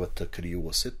 rregullave të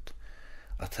krijuesit,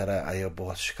 atëherë ajo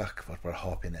bëhet shkak për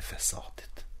përhapjen e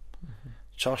fesadit.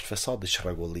 Çfarë është fesadi?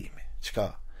 Çrregullimi. Çka?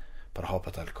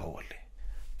 Përhapet alkooli,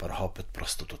 përhapet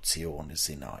prostitucioni,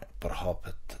 zinaja,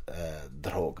 përhapet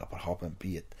droga, përhapet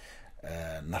pijet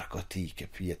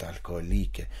narkotike, pijet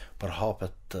alkoholike,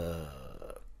 përhapet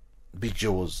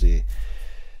bigjozi,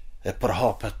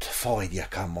 përhapet fajdja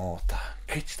kamata.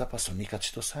 Këtë që ta pasunika që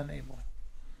të sene i mojnë.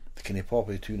 Të keni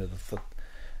pape i tyne dhe thët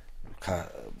ka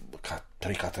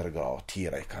 3-4 gra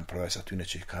tjera i kanë përvejs atyne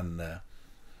që i kanë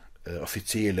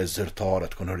oficiale, zyrtare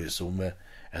të konorizume,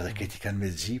 edhe këti kanë me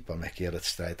gjipa me kjerët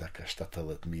shtajta ka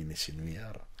 70.000-100.000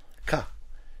 euro. Ka.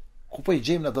 Ku po I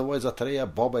gjejmë në të vojza të reja,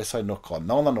 baba e saj nuk ka.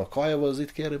 Nana nuk ka e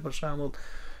vëzit kjeri për shembull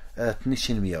të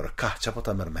 100.000 euro. Ka, që po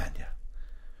ta mërmenja.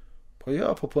 Po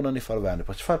ja, po punë një farveni.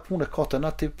 Po çfarë punë ka të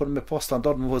nati për me pas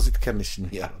standard me vëzit kjerë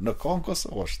 100.000 euro. Në ka në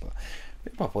Kosovë është.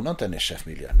 Po punon të një shef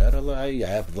milioner edhe ai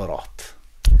ja jep dhurat.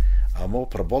 Amo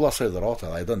për bolla së dhurat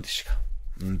edhe ai don diçka.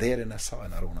 Nderin e saj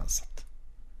në runa zot.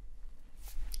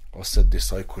 Ose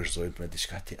disaj kushtojnë me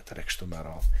diçka tjetër e kështu me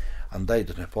radhë. Andaj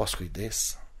do të me pas kujdes,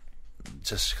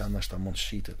 gjithçka ndoshta mund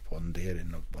shitet, po nderin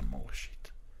nuk bën më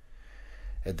ushit.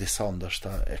 E disa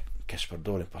ndoshta e kesh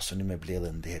përdorin pasuni me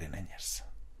bledhë nderin e njerëzve.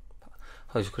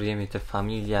 Hoxh, kur jemi te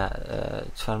familja,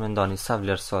 çfarë mendoni, sa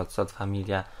vlerësohet sot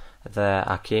familja dhe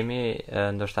a kemi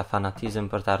ndoshta fanatizëm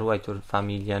për ta ruajtur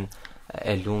familjen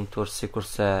e lumtur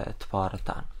sikurse të parët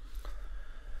tanë?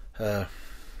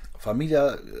 Familja,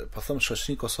 po them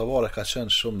shoqërinë kosovare ka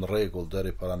qenë shumë në rregull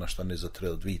deri para ndoshta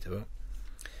 20-30 viteve.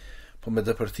 Po me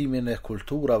depërtimin e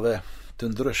kulturave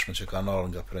të ndryshme që kanë ardhur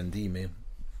nga perëndimi,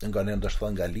 nga ndoshta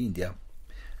nga lindja,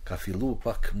 ka filluar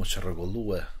pak më që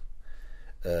rregullue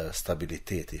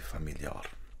stabiliteti familjar.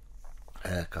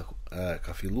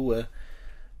 Ka filluar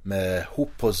me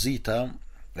hub pozita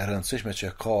e rëndësishme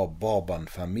që ka baba në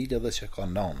familje dhe që ka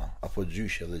nana, apo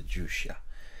gjyshja dhe gjyshja.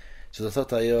 Që do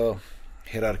thotë ajo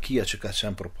hierarkia që ka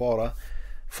qenë përpara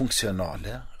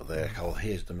funksionale dhe ka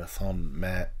udhëhequr do të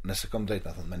thonë nëse kam drejt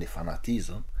të thonë me një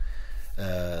fanatizëm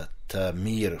të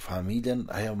mirë familjen,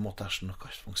 ajo më tash nuk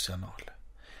është funksionale.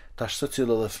 Tash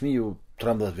secili dhe fëmiu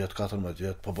 13 vjet, 14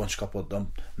 vjet, po bën çka po dëm,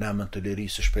 në emën të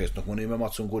lirisë së shpresë, nuk mundi me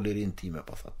macungo lirinë time,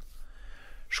 po thotë.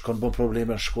 Shkon bën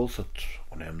probleme në shkollë, thot,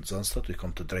 unë jam nxënës, I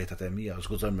kam të drejtat e mia,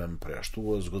 zguxon me më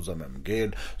përjashtua, zguxon me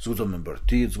mgel, zguxon me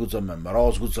mbërtit, zguxon me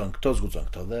mraz, zguxon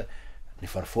këto dhe në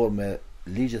farforme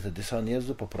ligjet e disa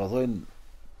njerëzve po prodhojnë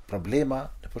problema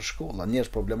nëpër shkolla,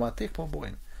 njerëz problematik po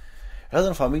bojnë.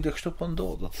 Edhe në familje kështu po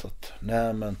ndodh, do të thotë, në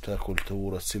emën të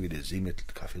kulturës, civilizimit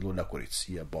ka filluar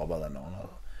lakuritësia, baba dhe nana.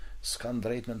 S'kan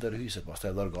drejt me ndërhyjse,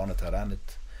 pastaj edhe organet e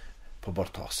rënit po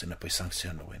bërtasin e po I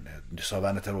sankcionojnë. Në disa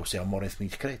vende të Evropës ja morrin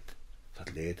fëmijët krejt.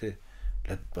 Thotë le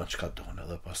të bën çka donë,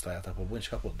 edhe pastaj ata po bëjnë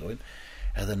çka po dojnë.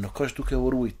 Edhe nuk është duke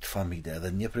urujt familja,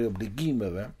 edhe një prej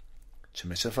obligimeve që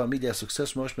me që familja e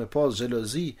suksesshme është me pas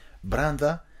xhelozi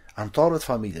brenda antarëve të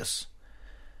familjes.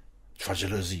 Çfarë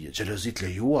xhelozi? Xhelozi të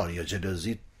lejuar, jo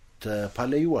xhelozi të pa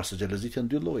lejuar, se xhelozit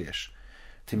janë dy llojesh.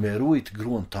 Ti me rujt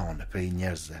gruan tane prej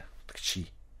njerëzve të këqij.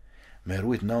 Me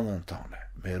rujt nënën tane,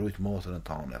 me rujt motrën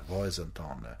tane, vajzën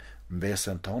tane,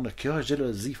 mbesën tane, kjo është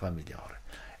xhelozi familjare.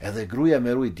 Edhe gruaja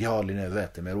me rujt djalin e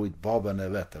vet, me rujt babën e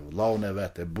vet, vllahun e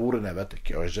vet, burrin e vet,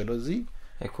 kjo është xhelozi.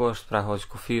 E ku është pra hoqë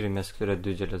kufiri mes këtyre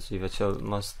dy xhelozive që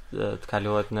mos të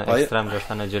kalohet në ekstrem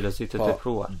dërsa në xhelozi të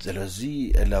tepruar? Xhelozi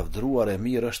e lavdruar e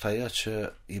mirë është ajo që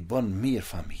I bën mirë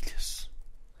familjes.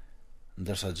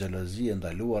 Ndërsa xhelozi e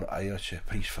ndaluar ajo që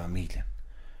prish familjen.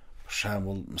 Për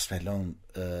shembull, mos me lën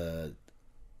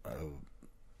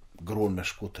gruan me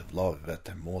shku të vllavi vet,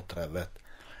 të motra vet,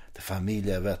 të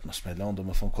familja vet, mos me lën,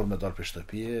 domethënë kur me dal për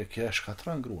shtëpi, kjo e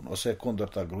shkatron gruan, ose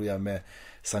kundërta gruaja me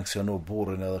sanksionu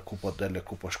burrin edhe ku po dele,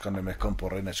 ku po shkon me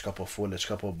komporrën, çka po fole,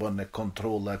 çka po bën në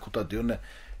kontrolle, ku ta diun,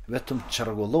 vetëm që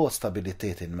rregullohet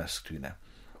stabilitetin mes këtyne.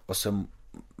 Ose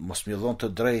mos më dhon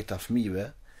të drejta fëmijëve,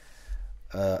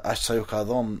 as sa ju ka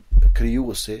dhon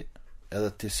krijuesi,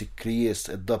 edhe ti si krijes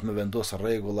e do të me vendosë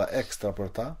rregulla ekstra për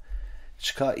ta,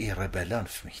 çka I rebelon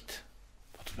fëmijët.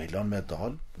 Po të me lën me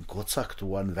dal në kohë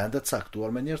caktuar, në vende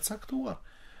caktuar, me njerëz caktuar.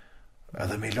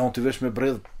 Edhe me lën të vesh me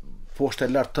bredh poshtë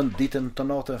e lartë të ditën të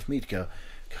natën fëmijët,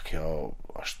 kjo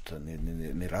është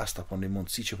një rast apo një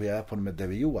mundësi që po ja japon me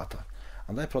deviju ata.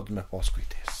 Andaj pra të me pas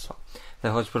kujdes.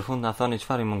 Dhe hoqë për fund na thoni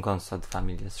çfarë I mungon sot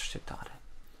familjes shqiptare?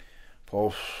 Po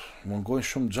mungojnë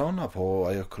shumë gjana, po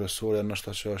ajo kryesore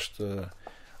ndoshta që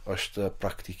është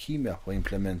praktikimi apo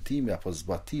implementimi apo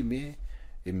zbatimi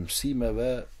I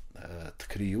mësimeve të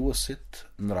krijuesit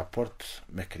në raport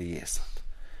me krijesat.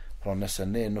 Pra nëse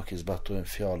ne nuk I zbatojmë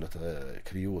fjalët e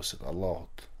krijuesit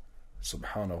Allahut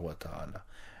subhanahu wa taala,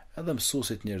 edhe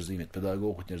mësuesit njerëzimit,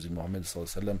 pedagogët njerëzimit Muhammed sallallahu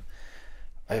alaihi wasallam,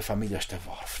 ajo familja është e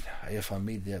varfër. Ajo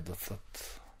familja do të thotë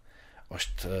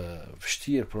është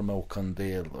vështirë për me u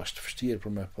këndell, është vështirë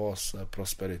për me pas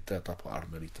prosperitet apo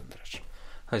ardhmëri të ndryshme.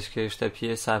 Kjo ishte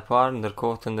pjesa e parë,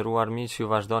 ndërkohë të nderuar miq,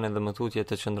 ju vazhdoni dhe më tutje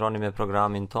të qëndroni me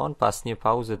programin ton. Pas një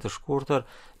pauze të shkurtër,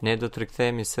 ne do të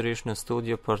rikthehemi sërish në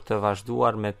studio për të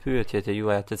vazhduar me pyetjet e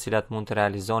juaja, të cilat mund të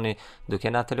realizoni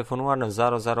duke na telefonuar në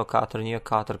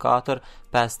 0041444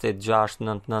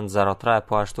 5869903,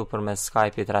 po ashtu përmes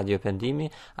Skype-it Radio Pendimi,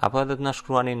 apo edhe të na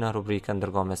shkruani në rubrikën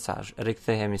dërgo mesazh.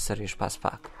 Rikthehemi sërish pas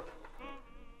pak.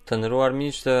 Të nderuar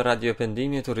miq të Radio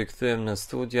Pendimit, u rikthyem në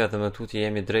studio dhe më tutje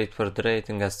jemi drejt për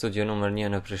drejt nga studio numër 1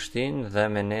 në Prishtinë dhe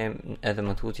me ne edhe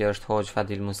më tutje është hoxhë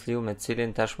Fadil Musliu, me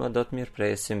cilin tashmë do të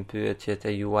mirëpresim pyetjet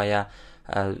e juaja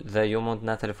dhe ju mund të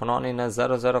na telefononi në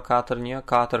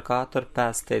 0041444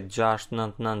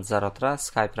 5869903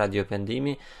 Skype Radio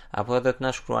Pendimi, apo edhe të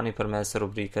na shkruani përmes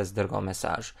rubrikës dërgo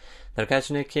mesazh. Ndërkaq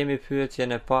ne kemi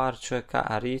pyetjen e parë që ka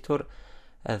arritur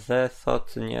dhe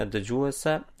thot një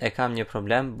dëgjuese: e kam një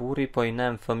problem, burri po i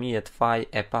nem fëmijët faj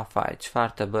e pa faj,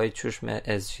 çfarë të bëj, qysh me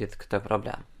e zgjidh këtë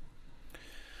problem?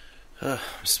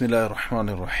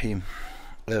 Bismillahirrahmanirrahim.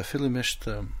 Fillimisht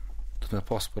të me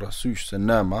pas parasysh se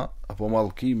nema apo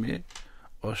mallkimi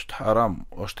është haram,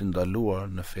 është ndaluar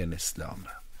në fenë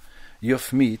islame. Jo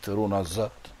fëmijët runa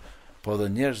Zot, po dhe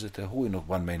njerëzit e huaj nuk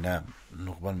ban me nem,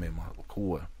 nuk ban me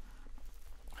mallkue.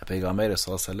 Pejgamberi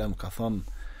sallallahu alaihi wasallam ka thënë: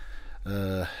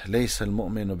 ليس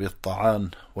المؤمن بالطعان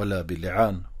ولا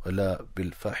باللعان ولا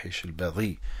بالفاحش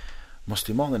البذيء.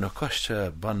 Muslimani nuk është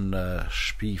që bën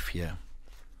shpifje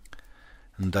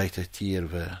ndaj të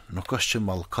tjerëve, nuk është që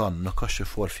mallkon, nuk është që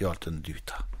fol fjalë të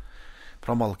dyta.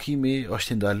 Pra mallkimi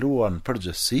është ndaluar në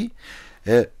përgjithësi,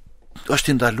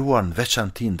 është ndaluar në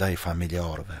veçanti ndaj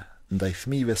familjarëve, ndaj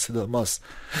fëmijëve sidomos.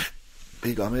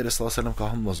 Pejgamberi sallallahu alajhi wasallam ka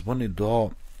thënë: mos bëni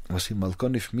dua, mos i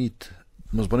mallkoni fëmijët,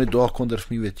 mos bëni dua kundër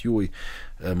fëmijëve të juaj,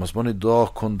 mos bëni dua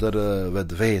kundër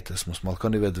vetvetes, mos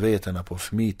mallkoni vetveten apo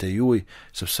fëmijët e juaj,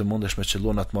 sepse mundesh me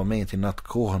qelluar në atë momentin, në atë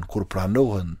kohën kur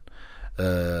pranohen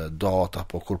data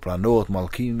apo kur pranohet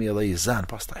mallkimi edhe i zën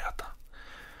pastaj ata.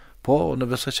 Po në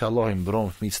besoj që Allah i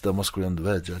mbron fëmijët sidomos kur janë të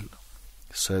vegjël,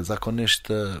 se zakonisht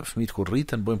fëmijët kur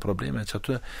rriten bëjnë probleme që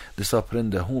aty disa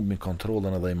prindë humbin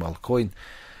kontrollin edhe i mallkojnë.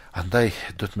 Andaj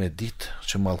do të me ditë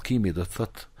që mallkimi do të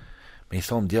thotë me i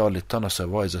thonë djalit tënë ose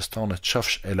vajzës tënë,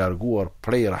 qëfsh e larguar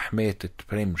prej rahmetit,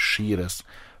 prej mëshires,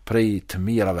 prej të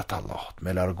mirave të Allahut.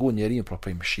 Me largu njerin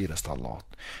prej mëshires të Allahut.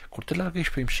 Kur të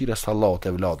largësh prej mëshires të Allahut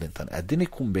e vladin tënë, e dini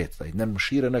ku mbetet, në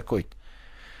mëshiren e kujt?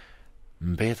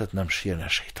 Mbetet në mëshiren e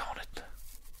shejtanit.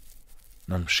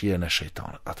 Në mëshiren e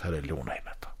shejtanit, atëherë lunaj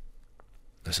me ta.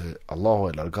 Nëse Allahu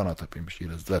e largon atë prej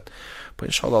mëshires vet, po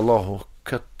inshallah Allahu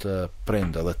këtë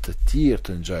prindë dhe të tjerë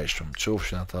të ngjajshëm,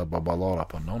 qofshin ata baballar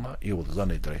apo nona, i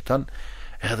udhëzon i drejtën,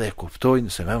 edhe e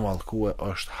kuptojnë se me mallkue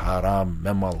është haram,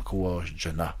 me mallkue është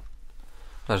gjëna.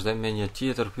 Vazhdojmë me një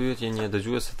tjetër pyetje. Një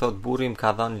dëgjues thot: burri më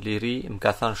ka dhënë liri, më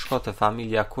ka thënë shko te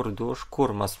familja kur dush, kur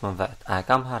mos më vet. A e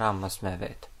kam haram mos më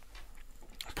vet?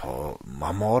 Po,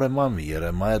 ma more, ma mire,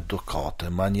 ma edukate,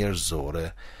 ma njerëzore,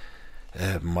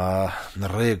 ma në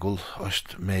rregull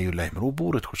është me ju lajmëru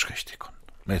burrit kur shkoj shtikon.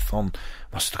 Me thonë,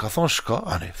 mos të ka thonë shka,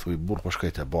 ani, thuj burr po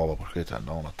shkojt e baba, po shkojt e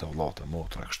nana, të vllate,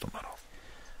 motra, kështu me radhë.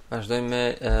 Vazhdojmë me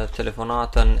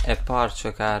telefonatën e parë që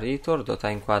ka arritur, do ta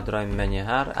inkuadrojmë me një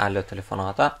herë. Alo,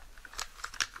 telefonata.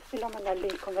 Selamun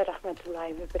alaikum wa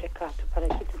rahmatullahi wa barakatuh.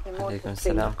 Paraqitet në motë. Aleikum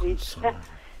selam.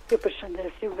 Ju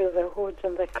përshëndes juve dhe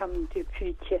hoxhën dhe kam dy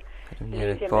pyetje.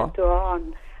 Faleminderit po.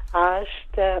 A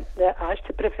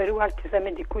është preferuar të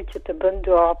themi dikujt që të bën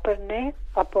dua për ne,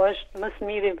 apo është më së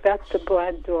miri vetë të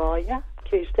bëhet duaja?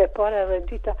 Kjo ishte e para. Dhe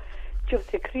dyta,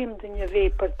 nëse kryejm ndonjë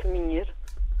vepër të mirë,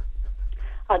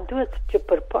 a duhet që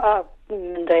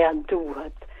ndoja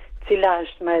duhet, cila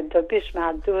është më e dobishme,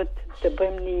 a duhet të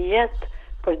bëjmë një jetë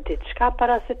për diçka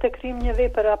para se të kryejm një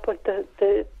vepër, apo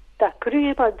ta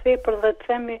kryejm atë vepër dhe të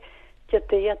themi që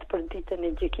të jetë për ditën e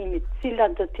gjykimit, cila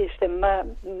do të ishte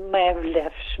më e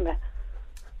vlefshme?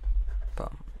 Po.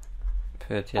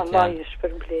 Pyetjet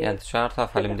janë të qarta.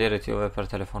 Faleminderit juve për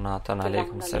telefonatën.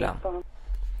 Aleikum selam.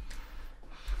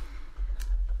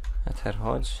 Atëherë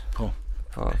hoxh. Po,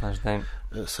 vazhdojmë.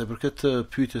 Se për këtë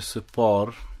pyetjes së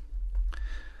parë,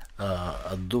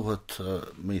 a duhet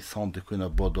me i thonë dikujt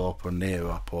na bëdo për neve,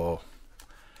 apo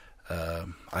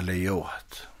a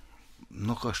lejohet?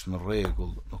 Nuk është në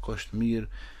rregull, nuk është mirë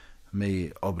me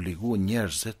i obligu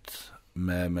njerëzit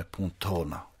me punë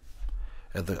tona.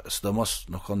 Edhe sidomos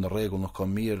nuk ka në rregull, nuk ka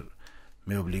mirë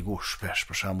me obligu shpesh.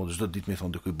 Për shembull, çdo ditë më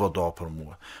thon dikuj bëdo për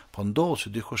mua. Po ndodh që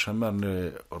dikush e merr në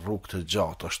rrugë të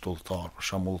gjatë, është udhëtar, për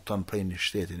shembull tan prej një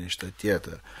shteti në shtet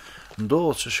tjetër.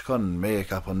 Ndodh që shkon në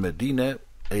Mekë apo në Medinë,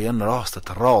 e janë raste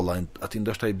të rralla, aty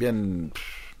ndoshta i bën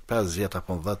 5 vjet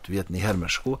apo 10 vjet një herë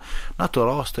me shku, në ato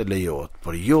raste lejohet,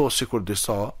 por jo sikur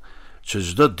disa që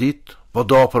çdo ditë po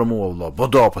do për mua vëlla, po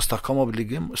do, po sta kam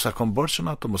obligim, sa kam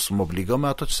bërë ato, mos më obligo me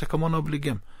ato që se kam në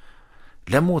obligim.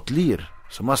 Le mu të lirë,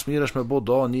 se mas mirë është me bo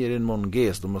do njërin më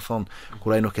nges, do më thonë,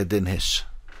 kur ai nuk e din hiç.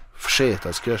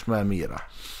 Fshetas, kjo është më e mira.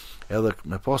 Edhe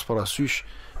me pas parasysh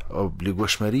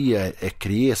obligueshmëria e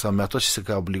krijesa me ato që se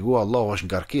ka obligua Allahu është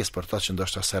ngarkesë për ta që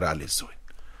ndoshta se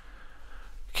realizojnë.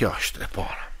 Kjo është e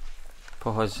para.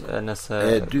 Po hoxhë, nëse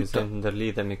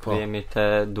ndërlidhemi kur jemi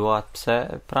te duat, pse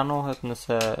pranohet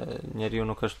nëse njeriu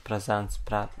nuk është prezant,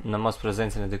 pra në mos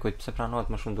prezencën e dikujt, pse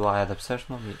pranohet më shumë duaja edhe pse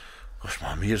është më mirë? Është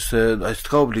më mirë se ai të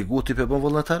ka obligu ti pe bën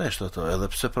vullnetarisht ato, edhe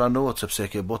pse pranohet sepse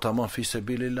e ke bota më fi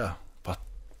sebilillah, pa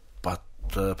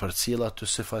për cila të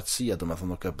sifatësia, do më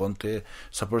thonë nuk e bën ti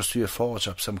sa për sy e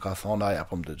faqa, pse më ka thonë ai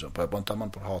apo më dëgjon, po e bën tamam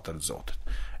për hatër të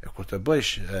Zotit. E kur të bësh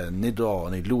një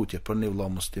dua, një lutje për një vëlla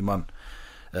musliman,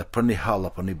 për një hall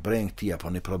apo një breng ti apo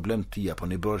një problem ti apo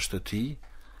një bërsh të ti,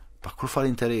 pa kur fal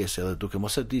interesi edhe duke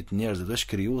mos e ditë njerëzit veç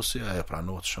krijuesi, ajo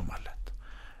pranohet shumë më lehtë.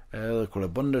 Edhe kur e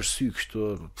bën ndërsy kështu,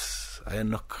 ajo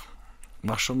nuk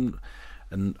më shumë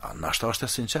na është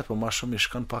e sinqert, po më shumë i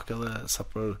shkon pak edhe sa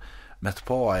për me të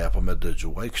pa aja apo me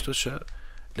dëgju. Ai kështu që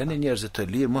leni njerëzit të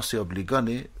lirë, mos i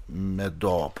obligoni me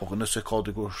do, po nëse ka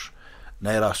dikush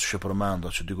në rast që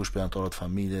përmenda që dikush për anëtarët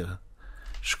familje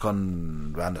shkon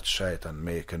në vendet shejta, në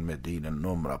Mekën, Medinën, në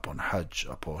Umra apo në Haxh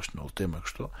apo është në udhtim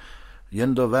kështu,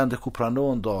 janë do vende ku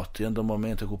pranohen datë, janë do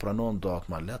momente ku pranohen datë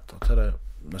më lehtë, atëherë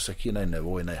nëse ki ndaj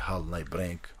nevojë, ndaj hall, ndaj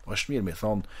breng, është mirë mi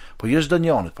thon, po jo çdo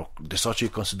njanit, po disa që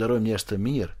i konsiderojmë njerëz të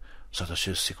mirë, sa të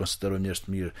që si konsiderojmë njerëz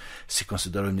të mirë, si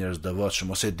konsiderojmë njerëz të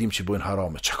devotshëm, ose dim që bojnë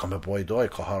harame, çka ka me bëj doj,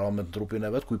 ka harame në trupin e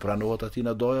vet, ku i pranohet atij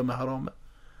në doja me harame?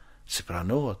 Si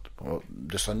pranohet, po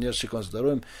disa njerëz që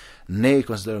konsiderojmë, ne i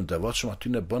konsiderojmë të devotshëm, aty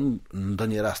ne bën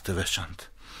ndonjë rast të veçantë.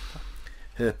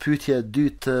 Pyetja e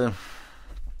dytë,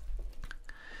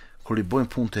 kur i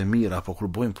bojmë punë të mira, apo kur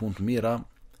bojmë punë të mira,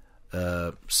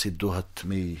 si duhet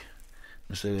me,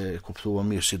 nëse e kuptua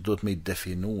mirë, si duhet me i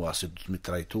definua, si duhet me i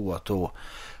trajtua ato,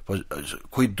 po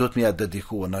kujt duhet me ja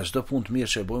dedikua, në çdo punë të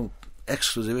mirë që e bojmë,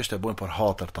 ekskluzivisht e bojmë për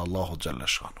hatër të Allahut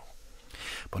xhaleshanu.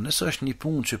 Po nëse është një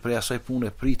punë që prej asaj pune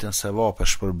priten sevap e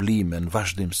shpërblime në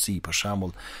vazhdimsi, për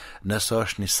shembull, nëse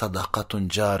është një sadakatun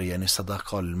jarije, një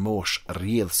sadaka lmosh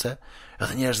rrjedhse,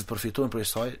 edhe njerëzit përfitojnë prej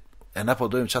saj, e ne po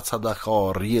dojmë çat sadaka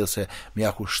rrjedhse me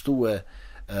ja kushtue,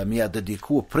 me ja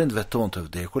dedikua prindve tonë të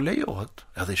vdekur, lejohet,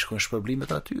 edhe i shkojnë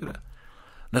shpërblimet atyre.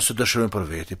 Nëse dëshirojnë për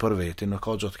veti, nuk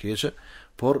ka gjë të keqe,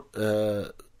 por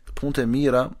punët e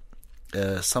mira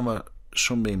sa më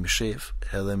shumë me i mshef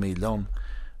edhe me i lëm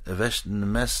vesh në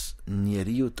mes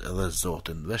njeriut edhe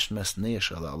Zotin, vesh në mes nesh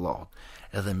edhe Allahut,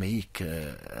 edhe me ik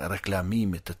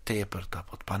reklamimit të tepërt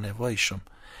apo të panevojshëm,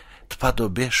 të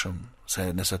padobishëm,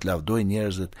 se nëse të lavdoj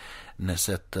njerëzit,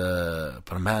 nëse të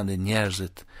përmendin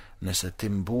njerëzit, nëse ti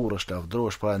mburrësh,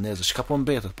 lavdrohesh para njerëzve, çka po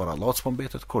mbetet para Allahut, s'po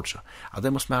mbetet kurçë. A dhe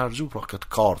mos me harxhu pra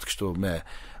këtë kartë kështu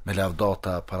me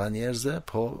lavdata para njerëzve,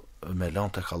 po me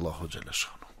lënë tek Allahu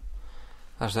xhaleshanu.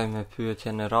 Vazhdojmë me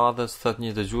pyetjen e radhës, thot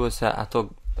një dëgjuese,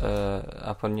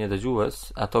 apo një dëgjues,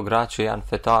 ato gra që janë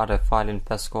fetare falin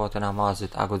 5 kohët e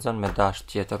namazit, a guxon me dash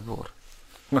tjetër burr?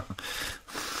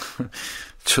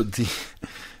 Çudi.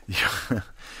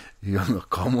 Jo, nuk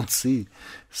ka mundësi,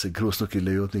 se grus nuk i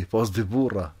lejohet një pas dy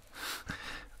burra.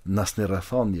 Nas një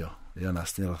rrethon jo,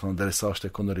 nas një rrethon, derisa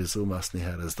është e kundërizuar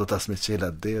asnjëherë, s'do tas me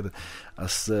qelat derë,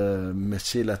 as me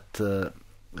qelat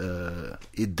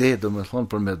ide, do me thonë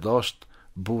për me dasht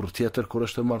burr tjetër kur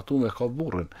është e martuar ka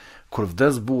burrin. Kur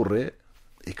vdes burri,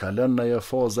 i ka lënë në ajo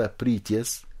faza e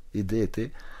pritjes, ideti,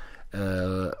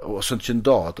 ose në që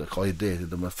ndatë, ka ideti,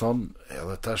 do me thonë,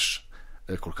 edhe tash,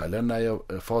 kur ka lënë në ajo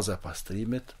faza e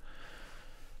pastrimit,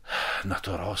 në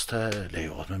ato raste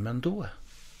lejohet me mendue.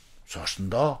 Që është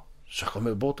nda, që ka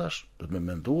me botash, do të me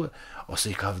mendue,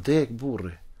 ose i ka vdek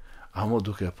burri, amo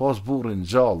duke pas burrin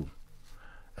gjallë,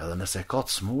 edhe nëse ka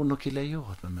të smur, nuk i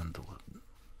lejohet me mendue.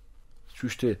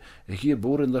 Qyshti e kje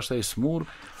burrin ndashta i smur,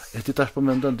 e ti tash po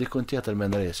mendon dikon tjetër me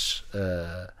nresh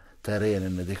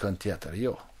terrenin me dikon tjetër.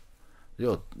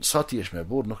 Jo, sa ti jesh me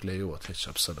burr nuk lejohet hiç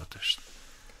absolutisht.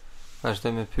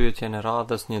 Vazhdoj me pyetjen e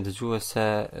radhës, një dëgjuese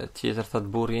tjetër thot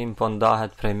burri im po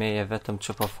ndahet prej meje vetëm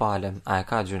që po falem, a e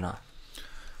ka gjuna?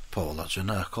 Po, valla,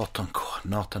 gjuna e ka të në kohë,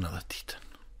 natën edhe ditën.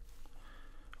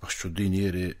 Është që di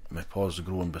njeri me pas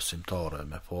gruan besimtare,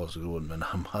 me pas gruan me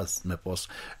namaz, me pas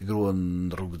gruan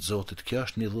në rrugë të Zotit, kjo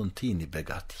është një dhunti, një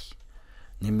begati,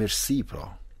 një mirësi pra.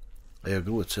 Ajo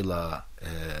grua cila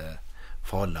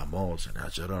fal namazin, e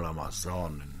agjeron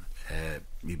Ramazanin,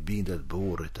 i bindet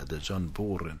burrit, e dëgjon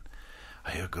burrin,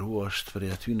 Ajo grua është për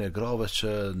aty në grave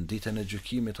që në ditën e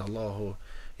gjykimit Allahu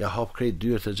ja hap krejt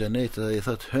dyert e xhenetit dhe i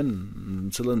thot hyn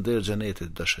në cilën derë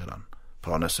xhenetit dëshiron.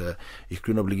 Pra nëse i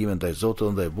kryen obligimin ndaj Zotit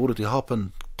dhe ndaj burrit, i hapen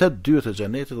 8 dyert e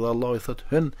xhenetit dhe Allahu i thot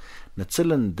hyn në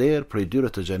cilën derë prej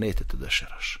dyert e xhenetit të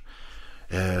dëshirosh.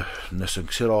 Nëse në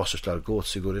kësi rast është largohet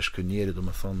sigurisht ky njeri,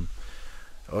 domethënë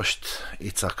është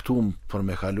i caktuar për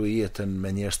me kalu jetën me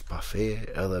njerëz pa fe,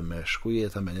 edhe me shku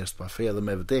jetën me njerëz pa fe, edhe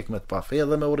me vdek me të pa fe,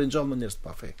 edhe me u ringjall me njerëz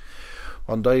pa fe.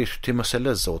 Andaj ti mos e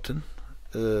lë Zotin,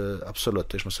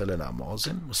 absolutisht mos e lë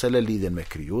namazin, mos e lë lidhjen me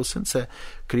krijuesin, se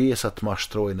krijesat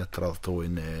mashtrojnë, të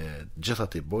radhtojnë,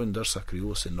 gjithat i bojnë, ndërsa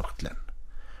krijuesi nuk të lën.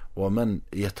 Wa man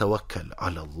yatawakkal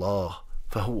ala Allah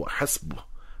fa huwa hasbuh.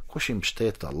 Kush i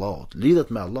mbështet Allahut, lidhet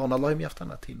me Allahun, Allah i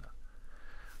mjafton atij.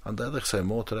 Andaj edhe kësaj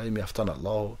motra i mjafton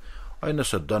Allahu, ai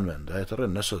nëse don me ndajtërë,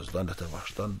 nëse s'don të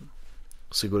vazhdon,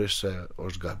 sigurisht se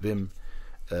është gabim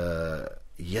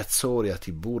jetësori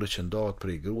atij burri që ndahet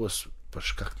prej gruas për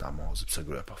shkak të namazit, pse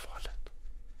gruaja pa falet.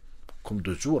 Kum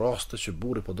dëgju raste që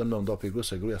burri po don me nda prej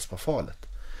gruas, se gruaja s'pa falet.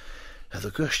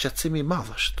 Edhe ky është shqetësim i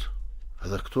madh është.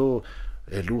 Edhe këtu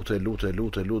e lut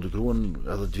gruan,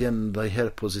 edhe të vjen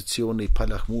ndajherë pozicioni i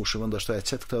palakmushëm, ndoshta e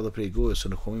çet këtë edhe prej gruas se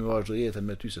nuk komi vazhdo jetën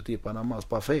me ty se ti pa namaz,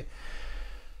 pa fe.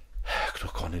 Këtu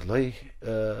ka një lloj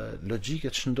logjike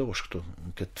të shëndosh këtu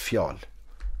në këtë fjalë.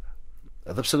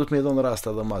 Edhe pse do të më dhon rast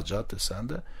edhe më gjatë të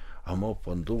sende, ama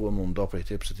po nduhem më nda prej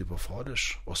te pse ti po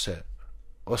falesh,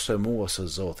 ose mua ose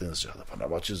Zotin zgjidh. Po na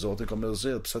vaçi Zoti ka më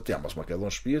zgjedh, pse ti mos më ke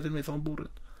dhënë shpirtin, më i thon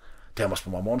burrit. Ti mos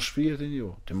po më marr shpirtin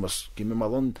jo, ti mos kimi më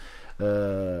dhon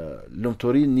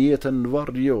lumturin në jetën në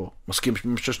varr jo, mos kimi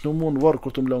më çështnu mua në varr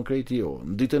kur të më lën krejt jo,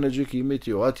 në ditën e gjykimit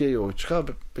jo, atje jo, çka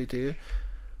pe ti?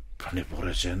 Po ne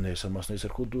burrë gjendë se mos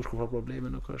nesër ku dush ku ka probleme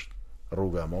nuk është.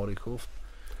 Rruga e mori koft.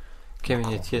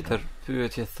 Kemi një tjetër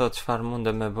pyetje, thot çfarë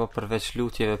mundem me bë përveç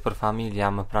lutjeve për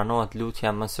familja, më pranohet lutja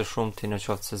më së shumti në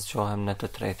qoftë se zgjohem në të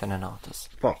tretën e natës.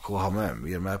 Po, koha më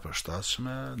mirë më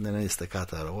përshtatshme në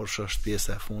 24 orë është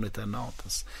pjesa e fundit e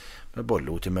natës. Me bë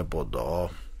lutje, me bë do.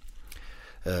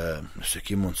 Nëse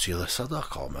ki mundësi dhe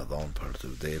sadaka me dhonë për të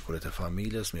vdekurit e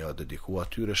familjes, me ja dediku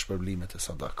atyre shpërblimet e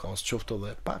sadakas, qoftë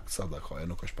edhe pak sadaka, e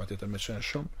nuk është patjetër me qenë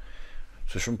shumë,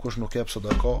 se shumë kush nuk jep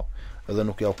sadaka, edhe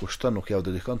nuk ja kushton, nuk ja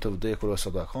dedikon të vdekurit e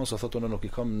sadakan, se thotë unë nuk i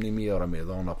kam 1.000 euro me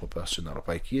dhonë, apo 500 euro,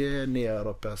 pa i kje 1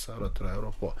 euro, 5 euro, 3 euro,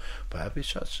 po jepi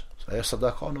qaq, ajo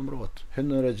sadaka numërohet,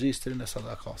 hynë në regjistrin e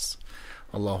sadakas.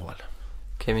 Allahu ala.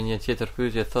 Kemi një tjetër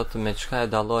pyetje, thotë me çka e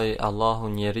dalloi Allahu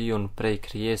njeriun prej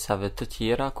krijesave të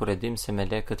tjera, kur e dim se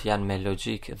melekët janë me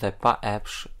logjik dhe pa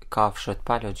epsh, kafshët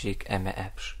pa logjik e me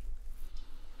epsh.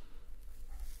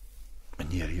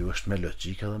 Njeriu është me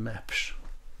logjik edhe me epsh.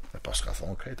 E pas ka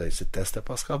thonë krejt, ai si teste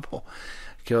pas ka bo.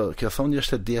 Kjo thonë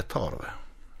është e dietarëve.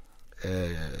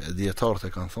 Dietarët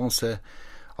e kanë thonë se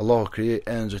Allahu krijoi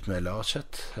engjëjt me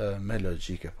laçet, me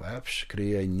logjik e pa epsh,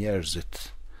 krijoi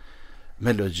njerëzit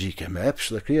me logjike me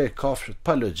epsh dhe krijoi kafshët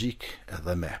pa logjik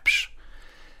edhe me epsh.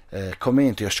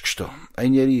 Komenti është kështu: ai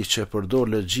njeri që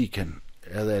përdor logjiken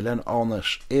edhe e lën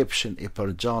anësh epshin i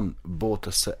përgjan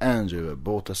botës së engjëjve,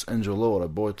 botës engjëllore,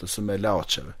 botës së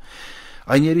melaçeve.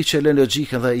 Ai njeri që lën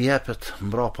logjiken dhe i jepet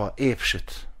mbrapa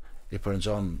epshit i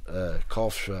përgjan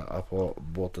kafshëve apo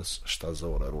botës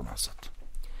shtazore runasat.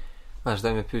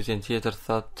 Vazhdoj me pyetjen tjetër,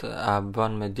 thot a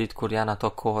bën me ditë kur janë ato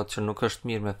kohët që nuk është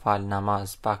mirë me fal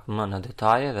namaz pak më në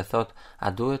detaje dhe thot a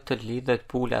duhet të lidhet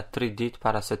pula 3 ditë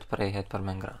para se të prehet për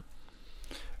me ngrënë.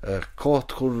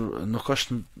 Kohët kur nuk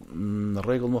është në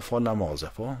rregull me fal namaz,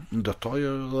 po në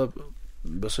detaje dhe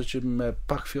besoj që me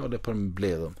pak fjalë për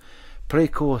mbledhëm. Prej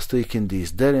kohës të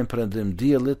ikindis deri në perëndim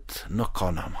diellit nuk ka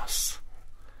namaz.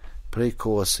 Prej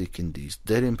kohës së ikindis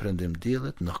deri në perëndim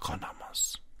diellit nuk ka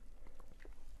namaz.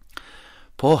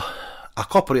 Po, a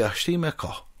ka përjashtime?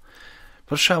 Ka.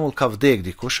 Për shembull, ka vdek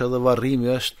dikush edhe varrimi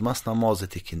është mas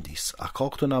namazit ikindis. A ka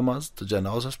këtu namaz të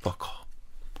gjenazës? Po ka.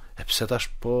 E pse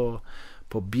tash po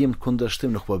bim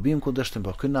kundërshtim, nuk po bim kundërshtim,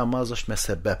 po ky namaz është me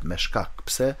sebeb, me shkak.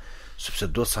 Pse? Sepse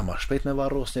do të sa më shpejt me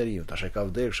varros njeriu. Tash e ka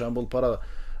vdek për shembull para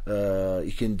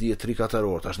ikindie 3-4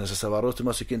 orë. Tash nëse se varros ti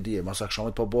mos ikindie, mos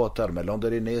akşamit po bëhet tër, me lënë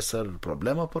deri nesër,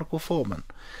 problema për kufomen.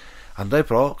 Andaj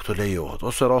pra, këtu lejohet,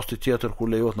 ose rasti tjetër ku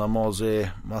lejohet namazi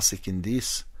mas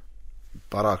ikindis,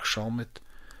 para akşamit,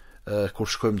 kur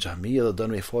shkojmë xhami dhe do të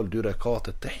më fal 2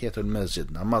 rekate tahiyatul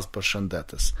masjid, namaz për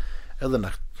shëndetës, edhe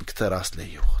në këtë rast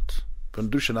lejohet. Për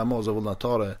ndryshe namazë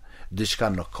vullnetare,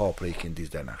 diçka nuk ka për ikindis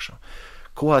deri në akşam.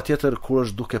 Koha tjetër kur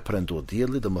është duke prenduar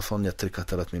dielli, domethënë një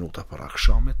 3-4 minuta para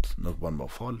akşamit, nuk bën më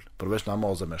fal, përveç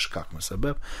namazë me shkak me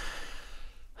sebeb.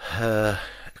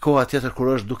 Koha tjetër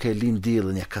kur është duke lind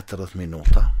diellin një 40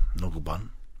 minuta, nuk bën.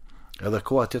 Edhe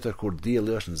koha tjetër kur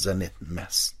dielli është në zenit, në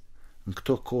mes. Në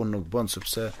këto kohë nuk bën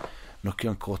sepse nuk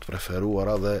janë kohë të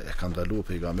preferuara dhe e ka ndaluar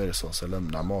pejgamberi sallallahu alajhi wasallam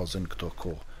namazin këto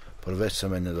kohë, përveç se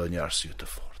me ndonjë arsye të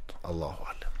fortë. Allahu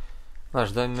alem.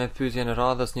 Vazhdojmë me pyetjen e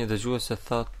radhës. Një dëgjuese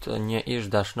thotë, një ish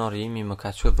dashnori imi më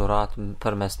ka qenë dhuratë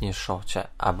përmes një shoqe.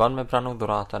 A bën me pranu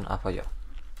dhuratën apo jo?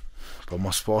 Po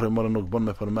mos pari më nuk bën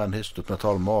me përmend hiç, do të më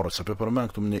tall marrë, se për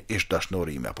përmend këtu një ish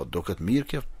dashnori imi, apo duket mirë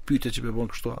kjo pyetje që më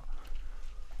bën kështu.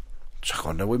 Çka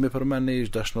ka nevojë me përmend një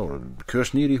ish dashnor? Ky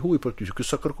është njëri huaj për ty, ky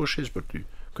sa kërkosh hiç për ty.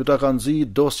 Ky ta ka nxit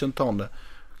dosjen tonë.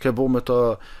 Ke bo me të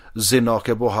zina,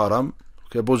 ke bo haram,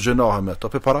 ke bo gjënahe me të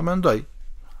pe para mendoj.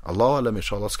 Allahu alem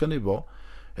inshallah s'keni bo.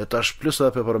 E tash plus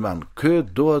edhe pe përmend. Ky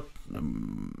duhet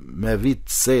me vit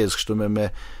sez kështu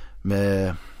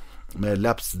me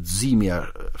laps zimja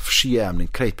fshija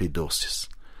emrin krejt pe dosjes.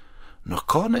 Nuk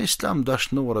ka në islam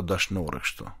dashnore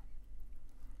kështu.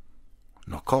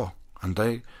 Nuk ka.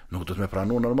 Andaj nuk do të më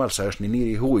pranu normal se është një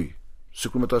njeri huj.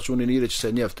 Sikur me ta çuni njëri që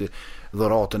se njefti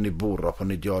dhuratën një burr apo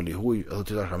një djalë i huj, edhe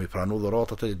ti tash kam i pranu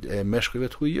dhuratat e meshkujve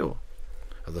të huj jo.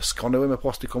 Edhe s'ka nevojë me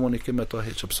pas ti komunikim me to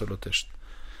hiç absolutisht.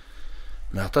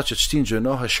 Me ata që të shtin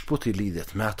gjënohe shkputi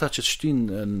lidhjet, me ata që të shtin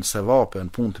në sevape,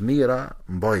 në punë të mira,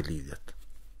 mbaj lidhjet.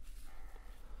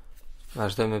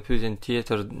 Vazhdoj me pyetjen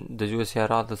tjetër. Dëgjuesi i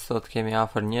radhës thotë, kemi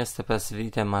afër 25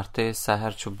 vite martesë, sa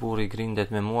herë që burri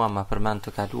grindet me mua ma përmend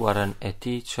të kaluarën e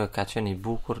tij që ka qenë i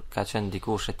bukur, ka qenë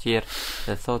dikush e tjerë,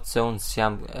 dhe thotë se unë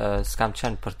s'kam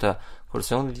qenë për të.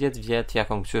 Kurse unë 10 vjet ja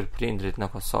kam kthyer prindrit në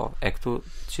Kosovë. E këtu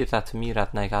gjitha të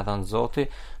mirat na i ka dhënë Zoti,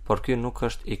 por ky nuk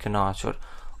është i kënaqur.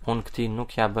 Unë këtij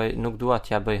nuk dua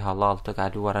t'ja bëj halal të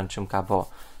kaluarën që më ka bë.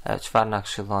 Çfarë na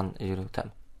këshillon, ju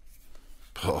lutem?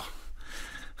 Po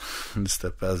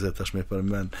 25 tash më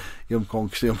përmend, jam kon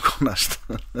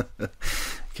ashtu.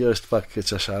 Kjo është pak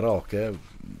çasharake,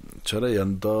 çore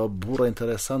janë do burra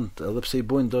interesant, edhe pse i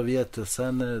bojnë do vjet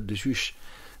se në dyshysh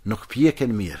nuk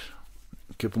pjeken mirë.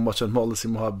 Kjo po më çon malli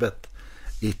si muhabet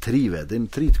i trive, dhe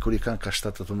në trit kur i kanë ka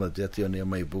 17 vjet, janë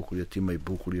më i bukur, ti më i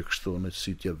bukur, je kështu në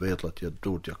sytje vetullat, je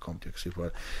durt, je komt, je kësi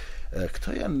por.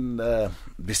 Këto janë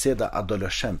biseda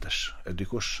adoleshentesh, e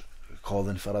dikush ka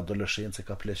dhe në farë adoleshencë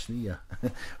ka pleçnia.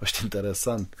 Është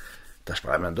interesant. Tash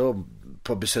pra mendo,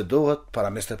 po bisedohet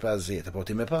para 25 vjetë, po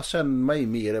ti me pas qenë më i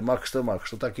mirë, ma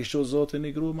kështu, ta kishu Zotin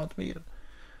i gru më të mirë.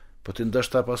 Po ti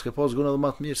ndoshta pas ke pas gjunë edhe më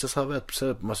të mirë se sa vetë,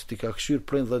 pse mos ti ka këshyr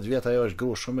prind 10 vjet, ajo është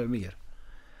gru shumë e mirë.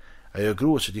 Ajo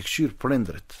grua që ti këshyr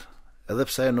prindrit, edhe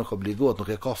pse ajo nuk obligohet, nuk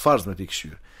e ka farz me ti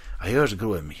këshyr, ajo është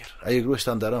gru e mirë. Ajo grua që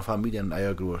ta nderon familjen,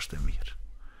 ajo grua është e mirë.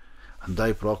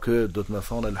 Andaj pra kë do të më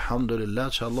thonë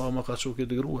elhamdulillah që Allah më ka çu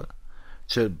këtë grua,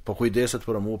 që po kujdeset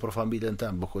për mua, për familjen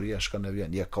tëm, bukuria shkon e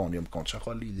vjen, ja kanë, jam kanë, çka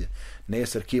ka lidhje.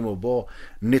 Nesër kimu bë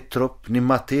një trup, një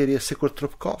materie sikur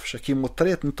trup kafshë, kimu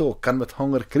tret në tokë, kanë me të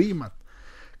hongër krimat,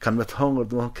 kanë me të hongër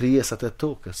domthon krijesat e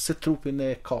tokës, si trupin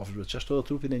e kafshëve, çashtu edhe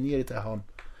trupin e njerit e han.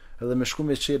 Edhe me shku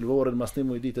me çel vorën mas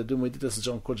 1 ditë, 2 ditë se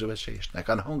gjon kurrë veçësh, ne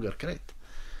kanë hongër krejt.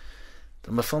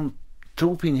 Do të thonë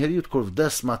trupi i njeriu kur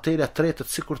vdes, materia tretet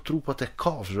sikur trupat e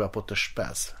kafshëve apo të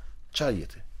shpesë. Çfarë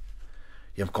jeti?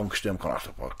 Jam kon kështu, jam kon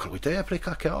ashtu, po kujtoja prej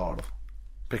ka ke ardh.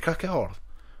 Prej ka ke ardh.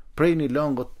 Prej një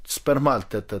langot spermal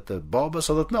të babës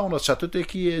edhe të nanës, që aty të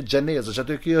ki e gjenezë, që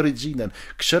aty të ki e origjinën,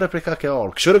 këshëre prej ka ke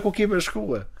ardh, këshëre ku ki me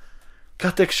shkue.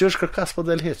 Ka të këshësh kërkas po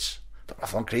del hiq. Të pa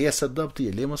thonë krijesë dëbë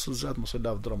ti, le mos u zet, mos u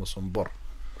lavdro, mos u mbor.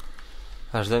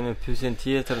 Vazhdoj me pyetjen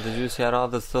tjetër. Dëgjuesi i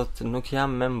radhës thotë, nuk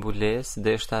jam me mbulesë,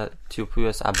 deshta t'ju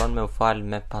pyes a bën me u fal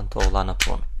me pantolla në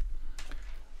punë.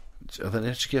 Edhe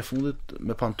ne që ke fundit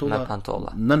me pantolla? Me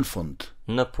pantolla. Nën fund?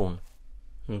 Në punë.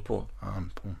 Në punë.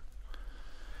 Në punë.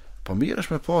 Po mirë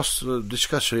është me pas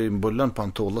diçka që i mbulon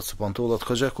pantollat, se pantollat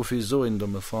këgja kufizojnë, do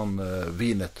me thonë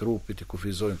vinë e trupit, i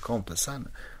kufizojnë komplet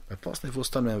sanë. Me pas një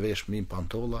fustan me vesh min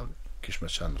pantolla, kish me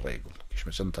qenë rregull, kish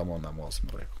me qenë tamam namaz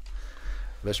në rregull.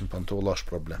 Veç me pantolla është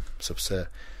problem, sepse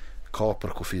ka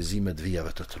për kufizimet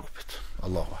vijave të trupit.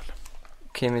 Allahu alem.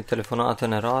 Kemi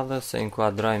telefonatën e radhës, e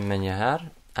inkuadrojmë me një herë.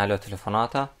 Alo,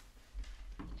 telefonata.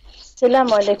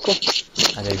 Selamu alaikum.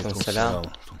 Aleikum selam.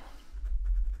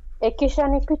 E kisha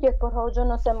një pyetje për hoxhën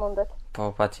nëse mundet. Po,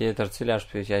 patjetër, cila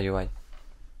është pyetja juaj?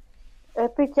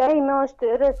 Pyetja ime është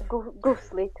rreth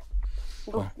guslit.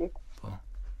 Guslit. Po.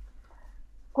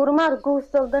 Kur marr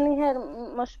gusl, donjëherë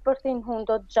më shpërthin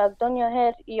hundot gjak,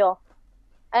 donjëherë jo.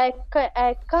 E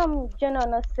kam gjëna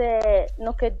nëse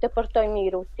nuk e depërtoj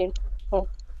mirë utin.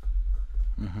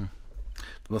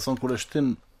 Do të thonë kur e shtin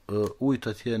ujtë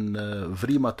atje në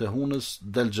vrimat e hunës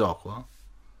del gjaku, a?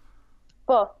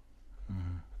 Po.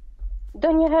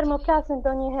 Donjëherë më plasin,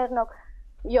 donjëherë nuk.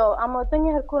 Jo, ama të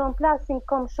njëherë kur në plasin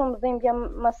kom shumë dhimbje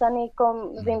masani,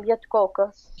 kom dhimbje të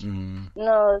kokës.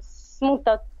 Në s'mund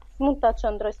ta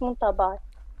qëndroj, s'mund ta baj.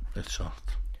 E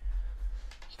qartë.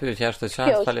 Pyetja është e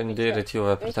qartë, faleminderit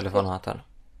juve për telefonatën.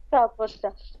 Sa përse.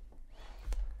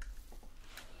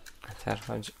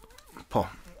 Po,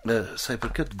 sa i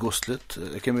përket guslit,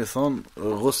 e kemi thonë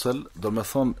gusl, do me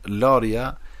thonë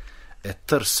larja e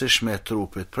tërësishme e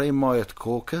trupit, prej majet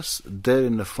kokës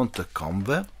deri në fund të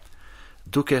këmbëve,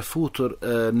 duke futur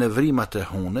në vrimat e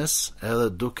hunës, edhe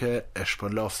duke e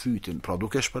shpërla fytin. Pra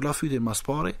duke e shpërla fytin mas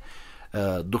pari,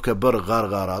 duke bërë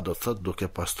gargara, do të thot, duke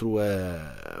pastrue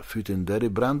fytin deri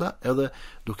brenda, edhe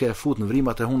duke e fut në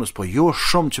vrimat e hunës, po jo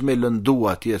shumë që me lëndu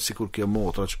atje, sikur kjo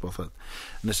motra që po thot.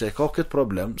 Nëse e ka këtë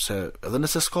problem, edhe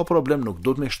nëse s'ka problem, nuk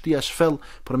do të me shtia shfell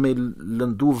për me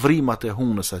lëndu vrimat e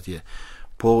hunës atje.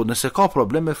 Po nëse ka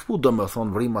problem me fut, do me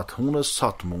thonë vrimat hunës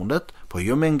sa të mundet, po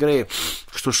jo me ngre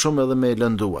kështu shumë edhe me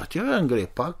lënduat, jo e ngre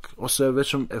pak, ose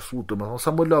veçëm e fut, do me thonë,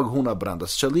 sa më lag huna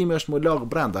brenda, së qëllimi është më lag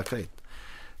brenda krejt.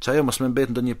 Që ajo mos me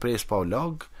mbet në një pres pa u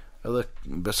lag, edhe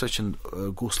besoj që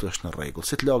gusli është në rregull.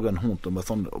 Si të lagën hunë, do me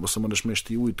thonë, ose më nëshme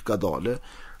shti ujtë kadale,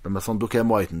 do me thonë duke e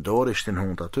majtë në dorë, ishtin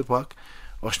hunë aty pak,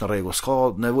 është në rregull,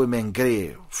 s'ka nevoj me ngre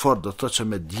fort, do të që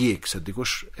me djek, se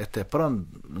dikush e tepron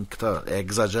në këta, e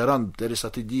egzageron derisa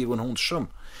ti djegun hunë shumë.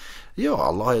 Jo,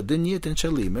 Allah e din jetin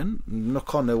qëllimin, nuk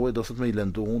ka nevoj do të me i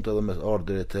lëndu hunë edhe me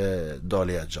ardërit e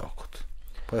dalja e gjakut.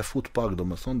 Po e fut pak, do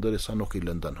me thonë, derisa nuk i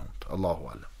lëndën hunë.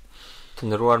 Allahu alem. Të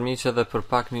nderuar miqë, dhe për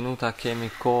pak minuta kemi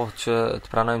kohë që të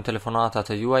pranojmë telefonatat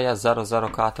e juaja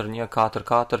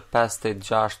 0041445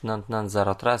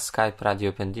 8699903, Skype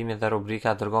Radio Pendimi dhe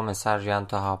rubrika dërgo mesazh janë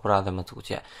të hapura dhe më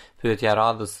tutje. Pyetja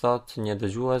radhës thot, një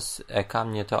dëgjues e kam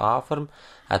një të afërm,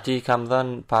 atij kam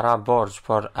dhënë para borxh,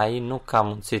 por ai nuk ka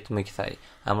mundësi të më kthej.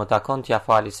 A më takon t'ja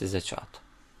fali si zeqat?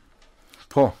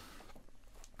 Po.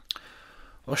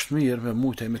 Është mirë me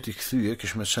mujtë me t'i kthye,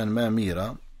 kish me qenë më mira,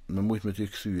 me mujtë me t'i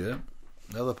kthye.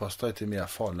 Edhe pastaj të mja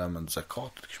falë në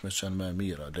zakatit, kishme qenë me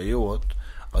mira. Lejohet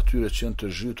atyre që jenë të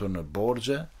zhytur në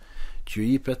borgje, që ju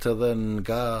jipet edhe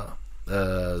nga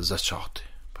zakati.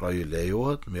 Pra ju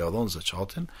lejohet me jadhon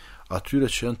zakatin atyre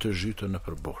që jenë të zhytur në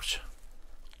për borgje.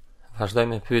 Vazhdoj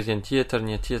me pyetjen tjetër,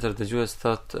 një tjetër dëgjues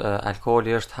thot,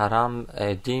 alkooli është haram,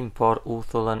 e dim, por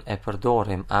uthullën e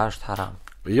përdorim, a është haram?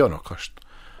 Jo, nuk është.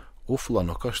 Ufulla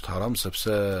nuk është haram,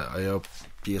 sepse ajo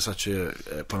pjesa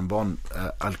që përmban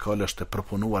alkohol është e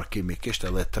përpunuar kimikisht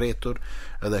edhe tretur,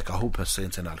 edhe ka humbur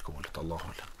esencën e alkoolit. Allahu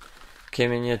alem.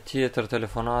 Kemi një tjetër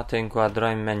telefonate,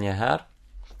 inkuadrojmë me një herë.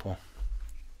 Po.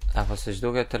 Apo se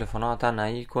çdoket telefonata na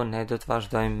iku, ne do të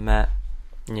vazhdojmë me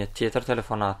një tjetër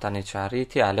telefonat tani që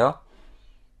arriti. Alo.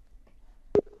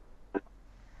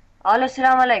 Alo,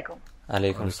 selam aleikum.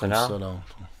 Aleikum selam.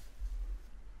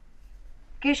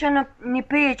 Kisha një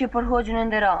pyetje për hoxhën e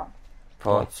nderam.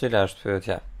 Po, cila është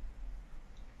pyetja?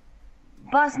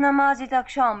 Pas namazit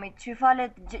akşamit, që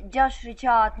falet 6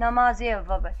 rekat namazi e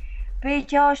vëve.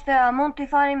 Pyetja është, a mund të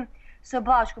falim së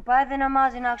bashku, pa edhe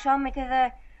namazin akşamit edhe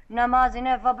namazin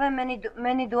e vëve me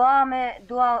një dua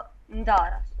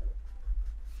ndaras?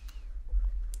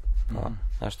 Po,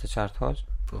 është e qartë hoxh?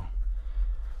 Po.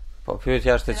 Po,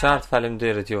 pyetja është e qartë,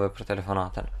 faleminderit juve për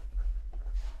telefonatën.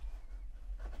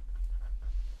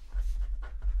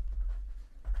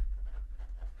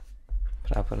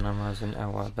 Pra për namazin e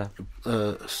wabe.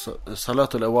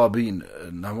 Salatul e wabin,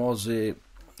 namazi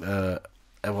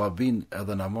e wabin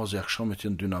edhe namazi akşamit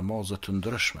janë dy namazet të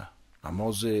ndryshme.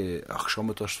 Namazi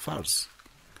akşamit është farz.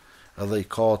 Edhe i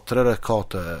ka 3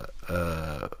 rekate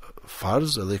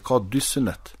farz, edhe i ka 2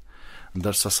 sunet.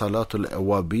 Ndërsa salatul e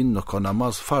wabin nuk ka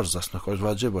namaz farz, as nuk është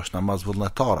vajib, është namaz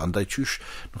vullnetar. Andaj qysh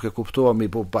nuk e kuptova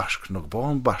me i bo bashk, nuk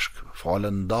bohen bashk,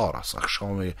 falen ndaras,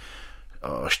 akşami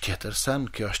është tjetër sen,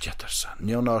 kjo është tjetër sen.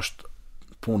 Njëna është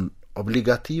pun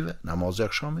obligative, namazi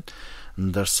akşamit,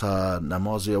 ndërsa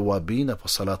namazi e wabin, apo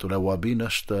salatul e wabin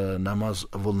është namaz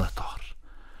vullnetar.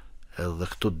 Edhe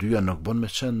këto dyja nuk bën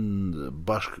me qenë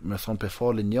bashk, me thonë pe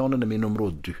falin njënën e me numru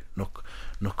 2, nuk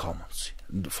ka mundsi.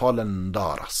 Falen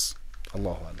ndaras.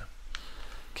 Allahu alem.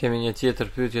 Kemi një tjetër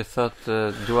pyetje, thot,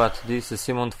 dua të di se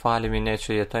si mund të falemi ne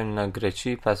që jetojmë në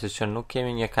Greqi, pasi që nuk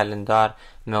kemi një kalendar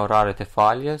me oraret e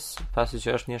faljes, pasi që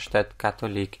është një shtet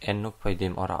katolik e nuk po i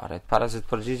dim oraret. Para se të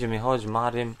përgjigjemi hoxh,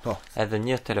 marrim edhe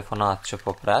një telefonat që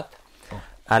po pret.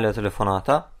 Alo,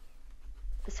 telefonata.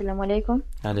 Selam aleikum.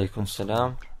 Aleikum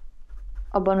selam.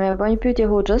 A bën me bëj një pyetje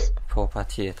hoxhës? Po,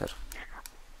 patjetër.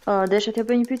 Desha të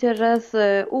bëj një pyetje rreth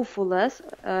ufullës.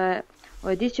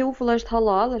 E di që ufulla është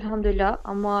halal, alhamdulillah,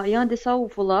 ama janë disa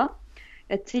ufulla,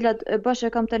 e cilat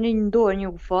bashkë kam tani në dorë një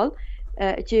ufull,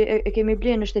 që e kemi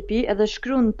blerë në shtëpi edhe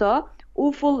shkruan të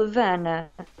ufull vene.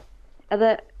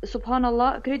 Edhe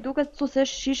subhanallah, krejt duket se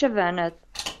shishe venet.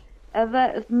 Edhe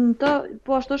në të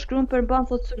po ashtu shkruan përmban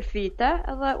thot sulfite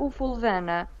edhe ufull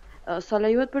vene. Sa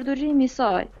lejohet përdorimi i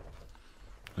saj?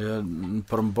 Në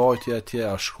përmbajtje atje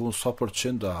a shkruan sa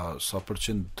përqind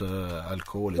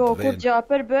alkoolit Po, ven. kur gja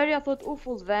përbërja thot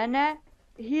ufull vene,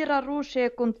 hira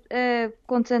rrushe e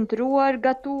koncentruar,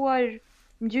 gatuar,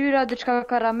 ngjyra diçka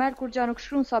karamel, kur gja nuk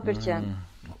shkruan sa përqind.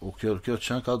 Kjo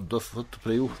qenë ka do thotë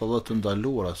prej ufull të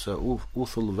ndaluara, se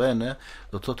ufull vene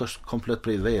do të thotë është komplet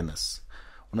prej venës.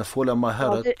 Unë fola më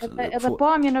herët. Edhe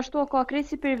pamjen ashtu ka krejt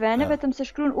si prej vene, vetëm se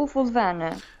shkruan ufull vene.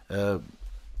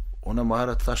 Unë më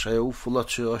herët thash ajo ufullat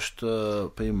që është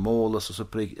prej mollës ose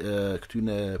prej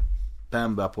këtyne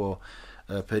pembe apo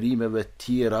perimeve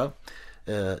tjera,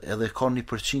 edhe ka një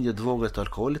përqindje të vogël të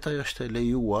alkoolit, ajo është e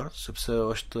lejuar sepse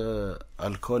është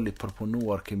alkooli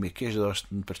përpunuar kimikisht dhe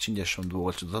është në përqindje shumë të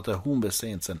vogël, që do të thotë e humb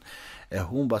esencën, e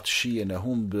humb atë shijen, e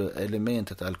humb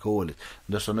elementet e alkoolit.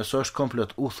 Ndërsa nëse është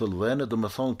komplet uthull vene, do të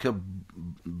thonë kjo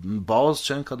në bazë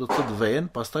që ka do të thotë ven,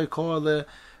 pastaj ka edhe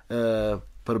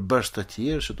për bërsh të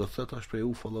tjerë që do të thotë është prej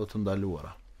ufullave të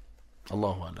ndaluara.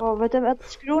 Allahu ala. Po vetëm atë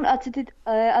shkruan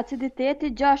aciditeti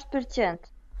 6%.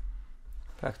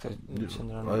 Pra këtë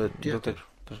tjetër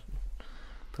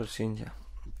përqindja.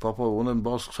 Po, unë në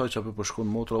bazë kësaj që apo përshkon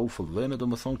motra ufull vene, do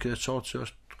të thonë kjo e qartë që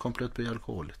është komplet prej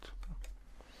alkoolit.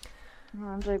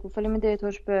 Në rregull, faleminderit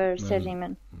hoxh për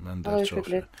sqarimin.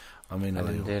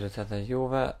 Faleminderit edhe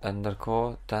juve.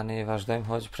 Ndërkohë tani vazhdojmë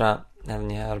hoxh pra edhe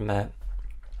një herë me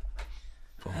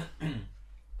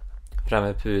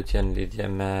me pyetjen lidhje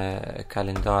me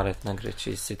kalendaret në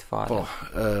Greqi si të falen.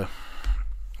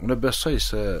 Unë besoj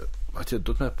se atje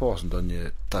do të me pas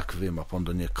ndonjë takvim apo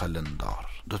ndonjë kalendar,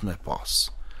 do të me pas,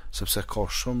 sepse ka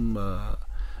shumë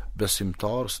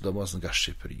besimtar, sidomos nga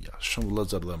Shqipëria, shumë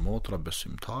vëllezër dhe motra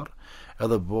besimtar,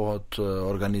 edhe bëhet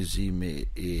organizimi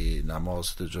i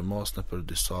namazit të xhamas në për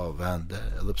disa vende,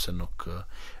 edhe pse nuk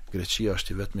Greqia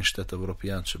është i vetmi shtet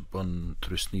evropian që bën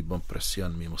trysni, bën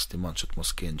presion me musliman që të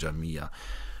mos kenë xhamia,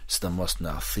 sidomos në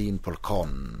Athinë, por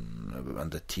kanë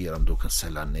vende tjera, më duken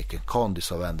Selanik, kanë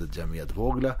disa vende xhamia të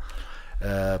vogla,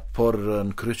 por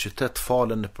në kryeqytet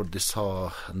falen për disa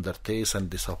ndërtesa, në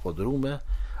disa podrume,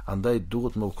 andaj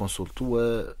duhet më konsultue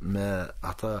me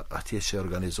ata atje që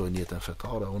organizojnë jetën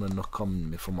fetare. Unë nuk kam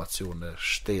informacione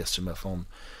shtesë që me thonë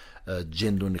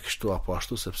gjendu një kështu apo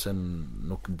ashtu, sepse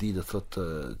nuk di dhe thotë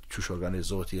qysh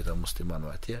organizohet jeta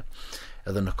muslimanëve atje,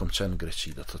 edhe nuk kam qenë në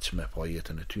Greqi, dhe thotë që me pa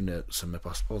jetën e tyne, se me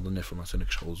pas pas dhe një informacione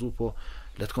kësha uzu, po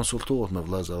letë konsultohet me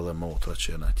vëllezër dhe motra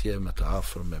që jenë atje, me të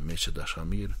afër, me meqe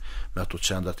dashamir, me ato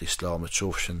qendrat islame,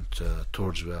 qofshin të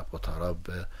turgjve apo të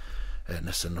arabëve,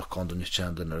 nëse nuk ka ndonjë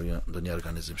qendër në ndonjë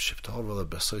organizim shqiptarëve, dhe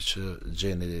besoj që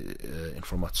gjeni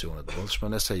informacione të vëllshme,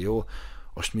 nëse jo,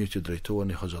 është mirë të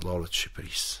drejtoheni hoxhallarëve të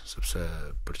Shqipërisë, sepse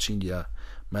përqindja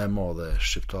më e madhe e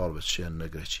shqiptarëve që janë në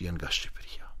Greqi janë nga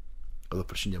Shqipëria. Edhe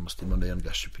përqindja muslimanë janë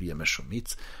nga Shqipëria me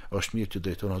shumicë, është mirë të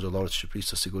drejtohen hoxhallarët të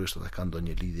Shqipërisë, se sigurisht ata kanë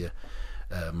ndonjë lidhje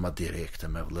më direkte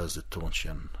me vëllezërit tonë që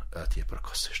janë atje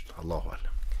përkohësisht. Allahu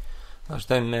alem.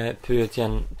 Vazhdojmë me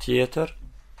pyetjen tjetër.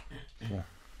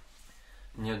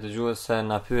 Një dëgjuese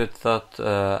na pyet thotë,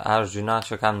 a është gjuna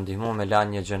që kam ndihmu me la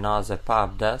një xhenaze pa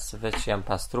abdes, veç jam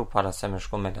pastru para se me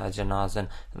shku me la xhenazen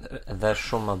dhe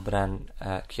shumë më bren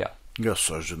kjo. Jo,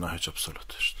 s'është gjuna hiç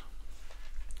absolutisht.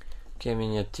 Kemi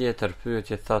një tjetër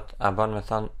pyetje, thotë, a bën me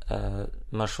thonë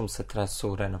më shumë se 3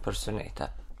 sure në sunete?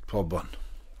 Po bën.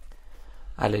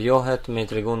 A lejohet me i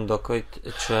tregu ndokujt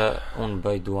që unë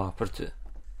bëj dua për ty?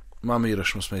 Ma mirë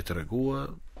është mos me i tregua,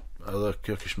 edhe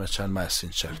kjo kish me qenë më e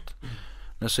sinqert.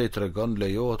 Nëse i tregon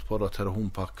lejohet, por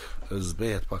atëherë pak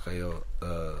zbehet pak ajo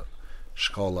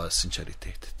shkalla e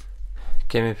sinqeritetit.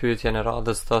 Kemi pyetje në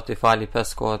radhës, thotë, i fali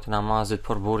 5 kohët namazit,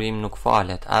 por burri im nuk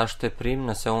falet. A është teprim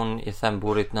nëse unë i them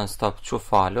burrit non stop çu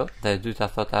falo? Dhe e dyta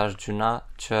thotë, a është gjuna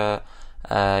që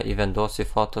i vendosi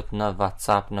fotot në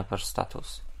WhatsApp në për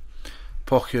status?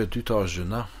 Po, kjo e dyta është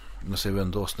gjuna. Nëse i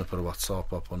vendos në për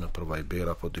WhatsApp apo në për Viber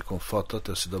apo dikon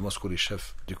fotot, e sidomos kur i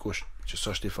shef dikush që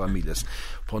s'është i familjes.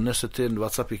 Po nëse ti në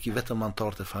WhatsApp i ki vetëm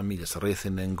anëtarët e familjes,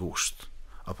 rrethin e ngushtë,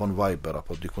 apo në Viber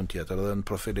apo dikun tjetër, dhe në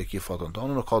profil e ki foton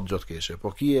tonë, nuk ka të gjatë keqe. Po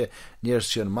ki e njerëz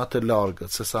që janë më të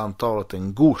largët se sa anëtarët e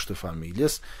ngushtë të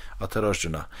familjes, atëherë është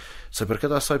gjuna. Se për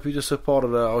këtë asaj pyetjes së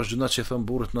parë, është gjuna që i thon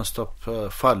burrit non stop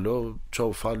falo, çau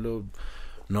falo,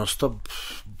 non stop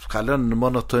kalon në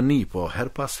monotoni, po her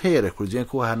pas here kur gjen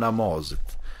koha e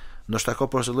namazit. Ndoshta ka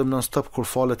për qëllim non stop kur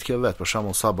falet kjo vet, për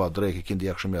shembull sabat drejk i kindi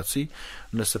jakshëm yatsi,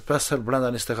 nëse 5 herë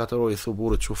brenda 24 orë i thu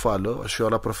burrit çu falo, është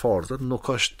fjala për fortë, nuk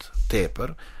është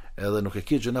tepër, edhe nuk e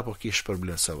ki gjëna, po ki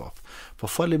shpërblim sevap. Po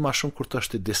fali ma shumë kur të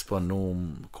është i disponum,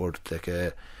 kur të ke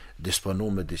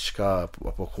disponum me diçka,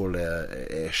 apo kur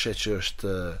e she që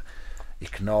është i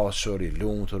knaqur, i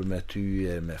lumtur me ty,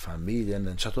 me familjen,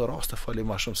 në çato raste fali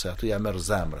ma shumë, se ato ja merr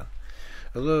zemrën.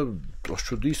 Edhe është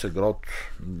çudi se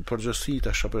gratë përgjithësi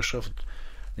tash apo shoft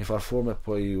në farforme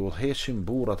po i udhëheqin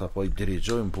burrat apo i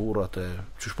dirigjojnë burrat,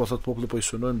 çish po thot populli po i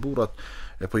synojnë burrat,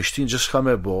 po i shtin gjithçka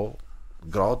me bë.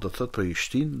 Gratë do thot po i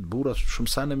shtin burrat shumë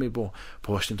sa ne me bë,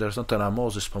 po është interesant te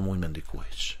namazi s'po mund me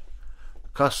ndikuj.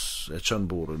 Kas e çon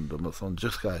burrin, domethënë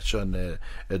gjithçka e çon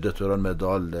e detyron me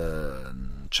dal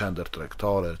në qendër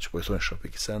tregtare, që po i thonë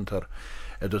shopping center,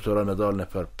 e detyron me dal në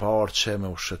për parqe,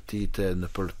 me ushqetite,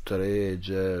 në për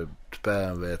tregje, të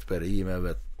pemëve, të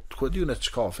perimeve, të kodjune të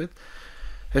shkafit,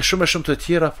 e shumë të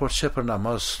tjera, por që për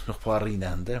namaz nuk po arrin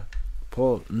ende,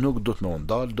 po nuk do të me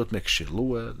undal, do të me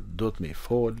këshillue, do të me i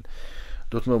fol,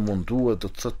 do të me mundue, do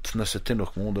të thëtë nëse ti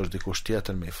nuk mund është dikush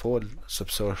tjetër me i fol,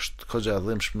 sepse është këgja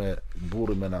dhimbshme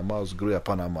burri me namaz, gruaja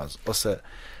pa namaz, ose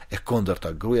e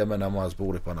kundërta, gruaja me namaz,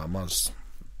 burri pa namaz,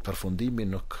 përfundimi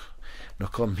nuk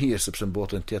ka mirë, sepse në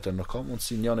botën tjetër nuk ka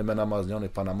mundësi njëri me namaz,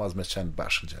 njëri pa namaz me qenë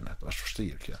bashkë në xhenet. Është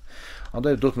vështirë kjo.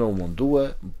 Andaj do të me u mundue,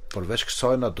 përveç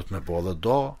kësajna do të me bo dhe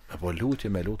do, me bo lutje,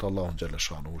 me lutë Allahun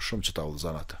xhaleshanu, shumë që ta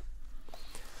udhëzon atë.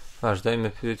 Vazhdoj me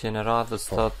pyetjen e radhës,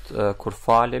 thot kur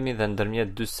falemi dhe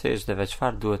ndërmjet dy sejdëve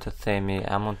çfarë duhet të themi?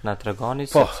 A mund të na tregoni,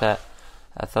 sepse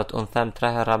thot unë them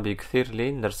 3 herë Rabbi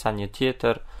gfirli, ndërsa një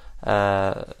tjetër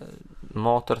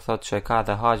motër thot që e ka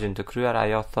dhe haxhin të kryer,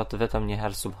 ajo thot vetëm një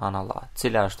herë subhanallah.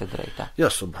 Cila është e drejta? Ja,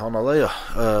 subhanallah, ja.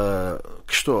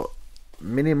 Kështu,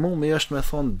 minimumi është me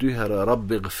thonë 2 herë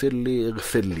Rabbi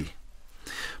gfirli.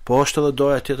 Po është edhe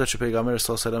doja tjetër që pejgamberi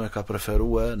sallallahu alajhi wasallam e ka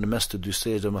preferuar në mes të dy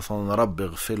sejdëve, me thonë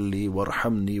Rabbi gfirli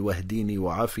warhamni wahdini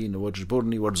wa'afini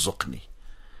wajburni warzuqni.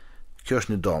 Kjo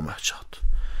është një domë e gjatë.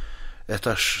 E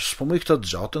tash s'po më këtë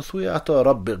të gjatën thuaj ato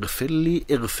Rabbi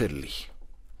gfirli.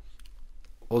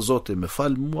 O Zoti, me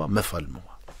fal mua.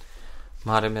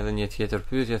 Marrim edhe një tjetër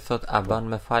pyetje, thot a bën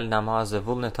me fal namazë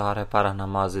vullnetare para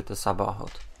namazit të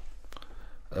sabahut?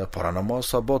 Para namaz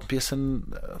sabat pjesën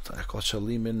e ka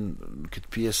qëllimin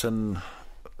këtë pjesën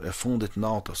e fundit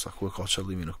natës, a ku e ka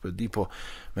qëllimin nuk për di, po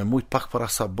me mujt pak para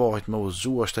sabahit me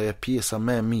uzgju është ajo pjesa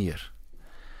më e mirë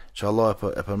që Allah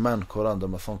e përmend në Kur'an, do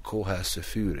me thonë koha e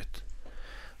sefyrit.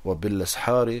 Wa bil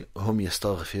ashari hum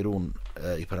yastaghfirun,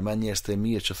 i përmend njerëz të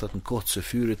mirë që thotë në kohë të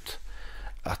sefyrit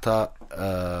ata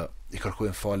i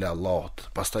kërkojnë falje Allahut.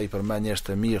 Pastaj i përmend njerëz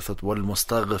të mirë thotë wal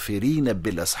mustaghfirin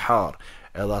bil ashar,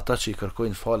 edhe ata që i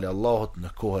kërkojnë falje Allahut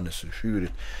në kohën e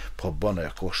sefyrit. Po bën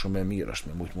ajo kohë shumë e mirë, është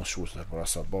me shumë moshuese para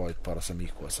sabahit, para se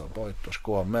miku e sabahit, është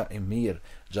koha më e mirë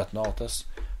gjatë natës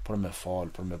për me fal,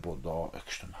 për me bodo e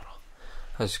kështu me radhë.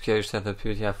 Kjo ishte edhe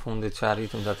pyetja e fundit që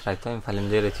arritëm ta trajtojmë.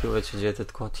 Faleminderit juve që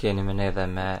gjetët kohë të jeni me neve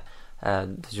me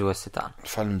dëgjuesit tanë.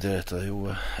 Faleminderit edhe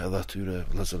juve, edhe atyre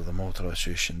vëllezër dhe motra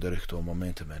që ishin deri këto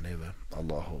momente me neve.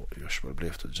 Allahu ju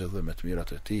shpërbleft të gjithë me të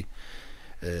mirat e tij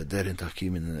deri në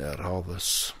takimin e radhës.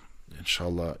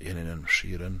 Inshallah jeni në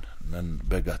mëshirën, në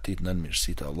begatit, në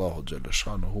mirësitë e Allahut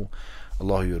xhaleshanuhu.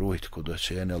 Allahu ju ruajt kudo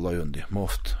që jeni, Allahu ju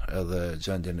ndihmoft edhe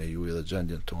gjendjen e juaj dhe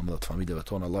gjendjen tonë dhe të familjeve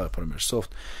tona, Allahu e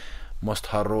përmirësoft. Mos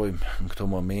të harrojmë në këto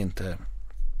momente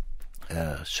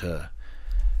që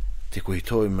t'i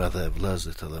kujtojmë edhe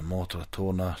vëllezërit edhe motrat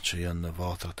tona që janë në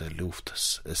vatrat e luftës,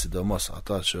 e sidomos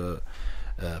ata që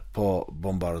po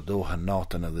bombardohen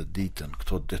natën edhe ditën,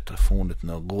 këto ditë të fundit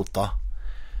në Ghouta,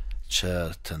 që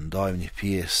të ndajmë një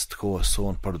pjesë të kohës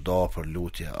sonë për dua, për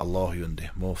lutje. Allahu ju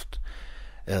ndihmoft,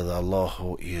 edhe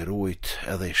Allahu i ruajt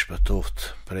edhe i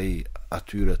shpëtoft prej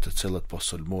atyre të cilët po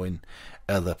sulmojnë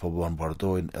edhe po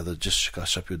bombardojnë edhe gjithçka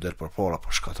që pju del përpara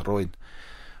po shkatërrojnë.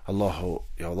 Allahu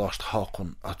ja dhasht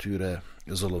hakun atyre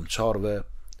zullumçarve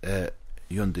e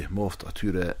ju ndihmoft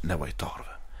atyre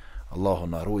nevojtarve. Allahu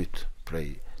na ruajt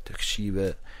prej të këqive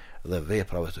dhe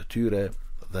veprave të tyre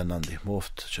dhe na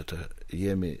ndihmoft që të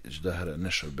jemi çdo herë në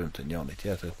shërbim të njëri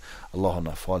tjetrit. Allahu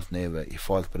na falt neve, i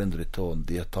falt prindrit ton,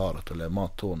 dietarët,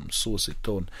 ulemat ton, mësuesit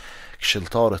ton,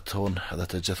 këshilltarët ton dhe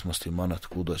të gjithë muslimanët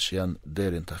kudo që janë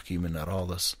deri në takimin e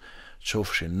radhës,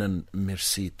 qofshin në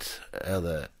mirësitë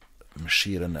edhe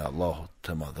mëshirën e Allahut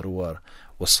të madhruar.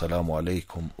 Wassalamu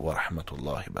alaikum wa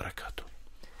rahmatullahi barakatuh.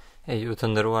 E ju të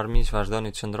nderuar miq,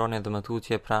 vazhdoni të qëndroni dhe më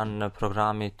tutje pranë në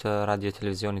programit Radio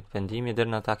Televizionit Pendimi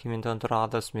deri në takimin tonë të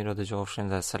radhës. Mirë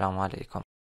dëgjofshin dhe selam aleikum.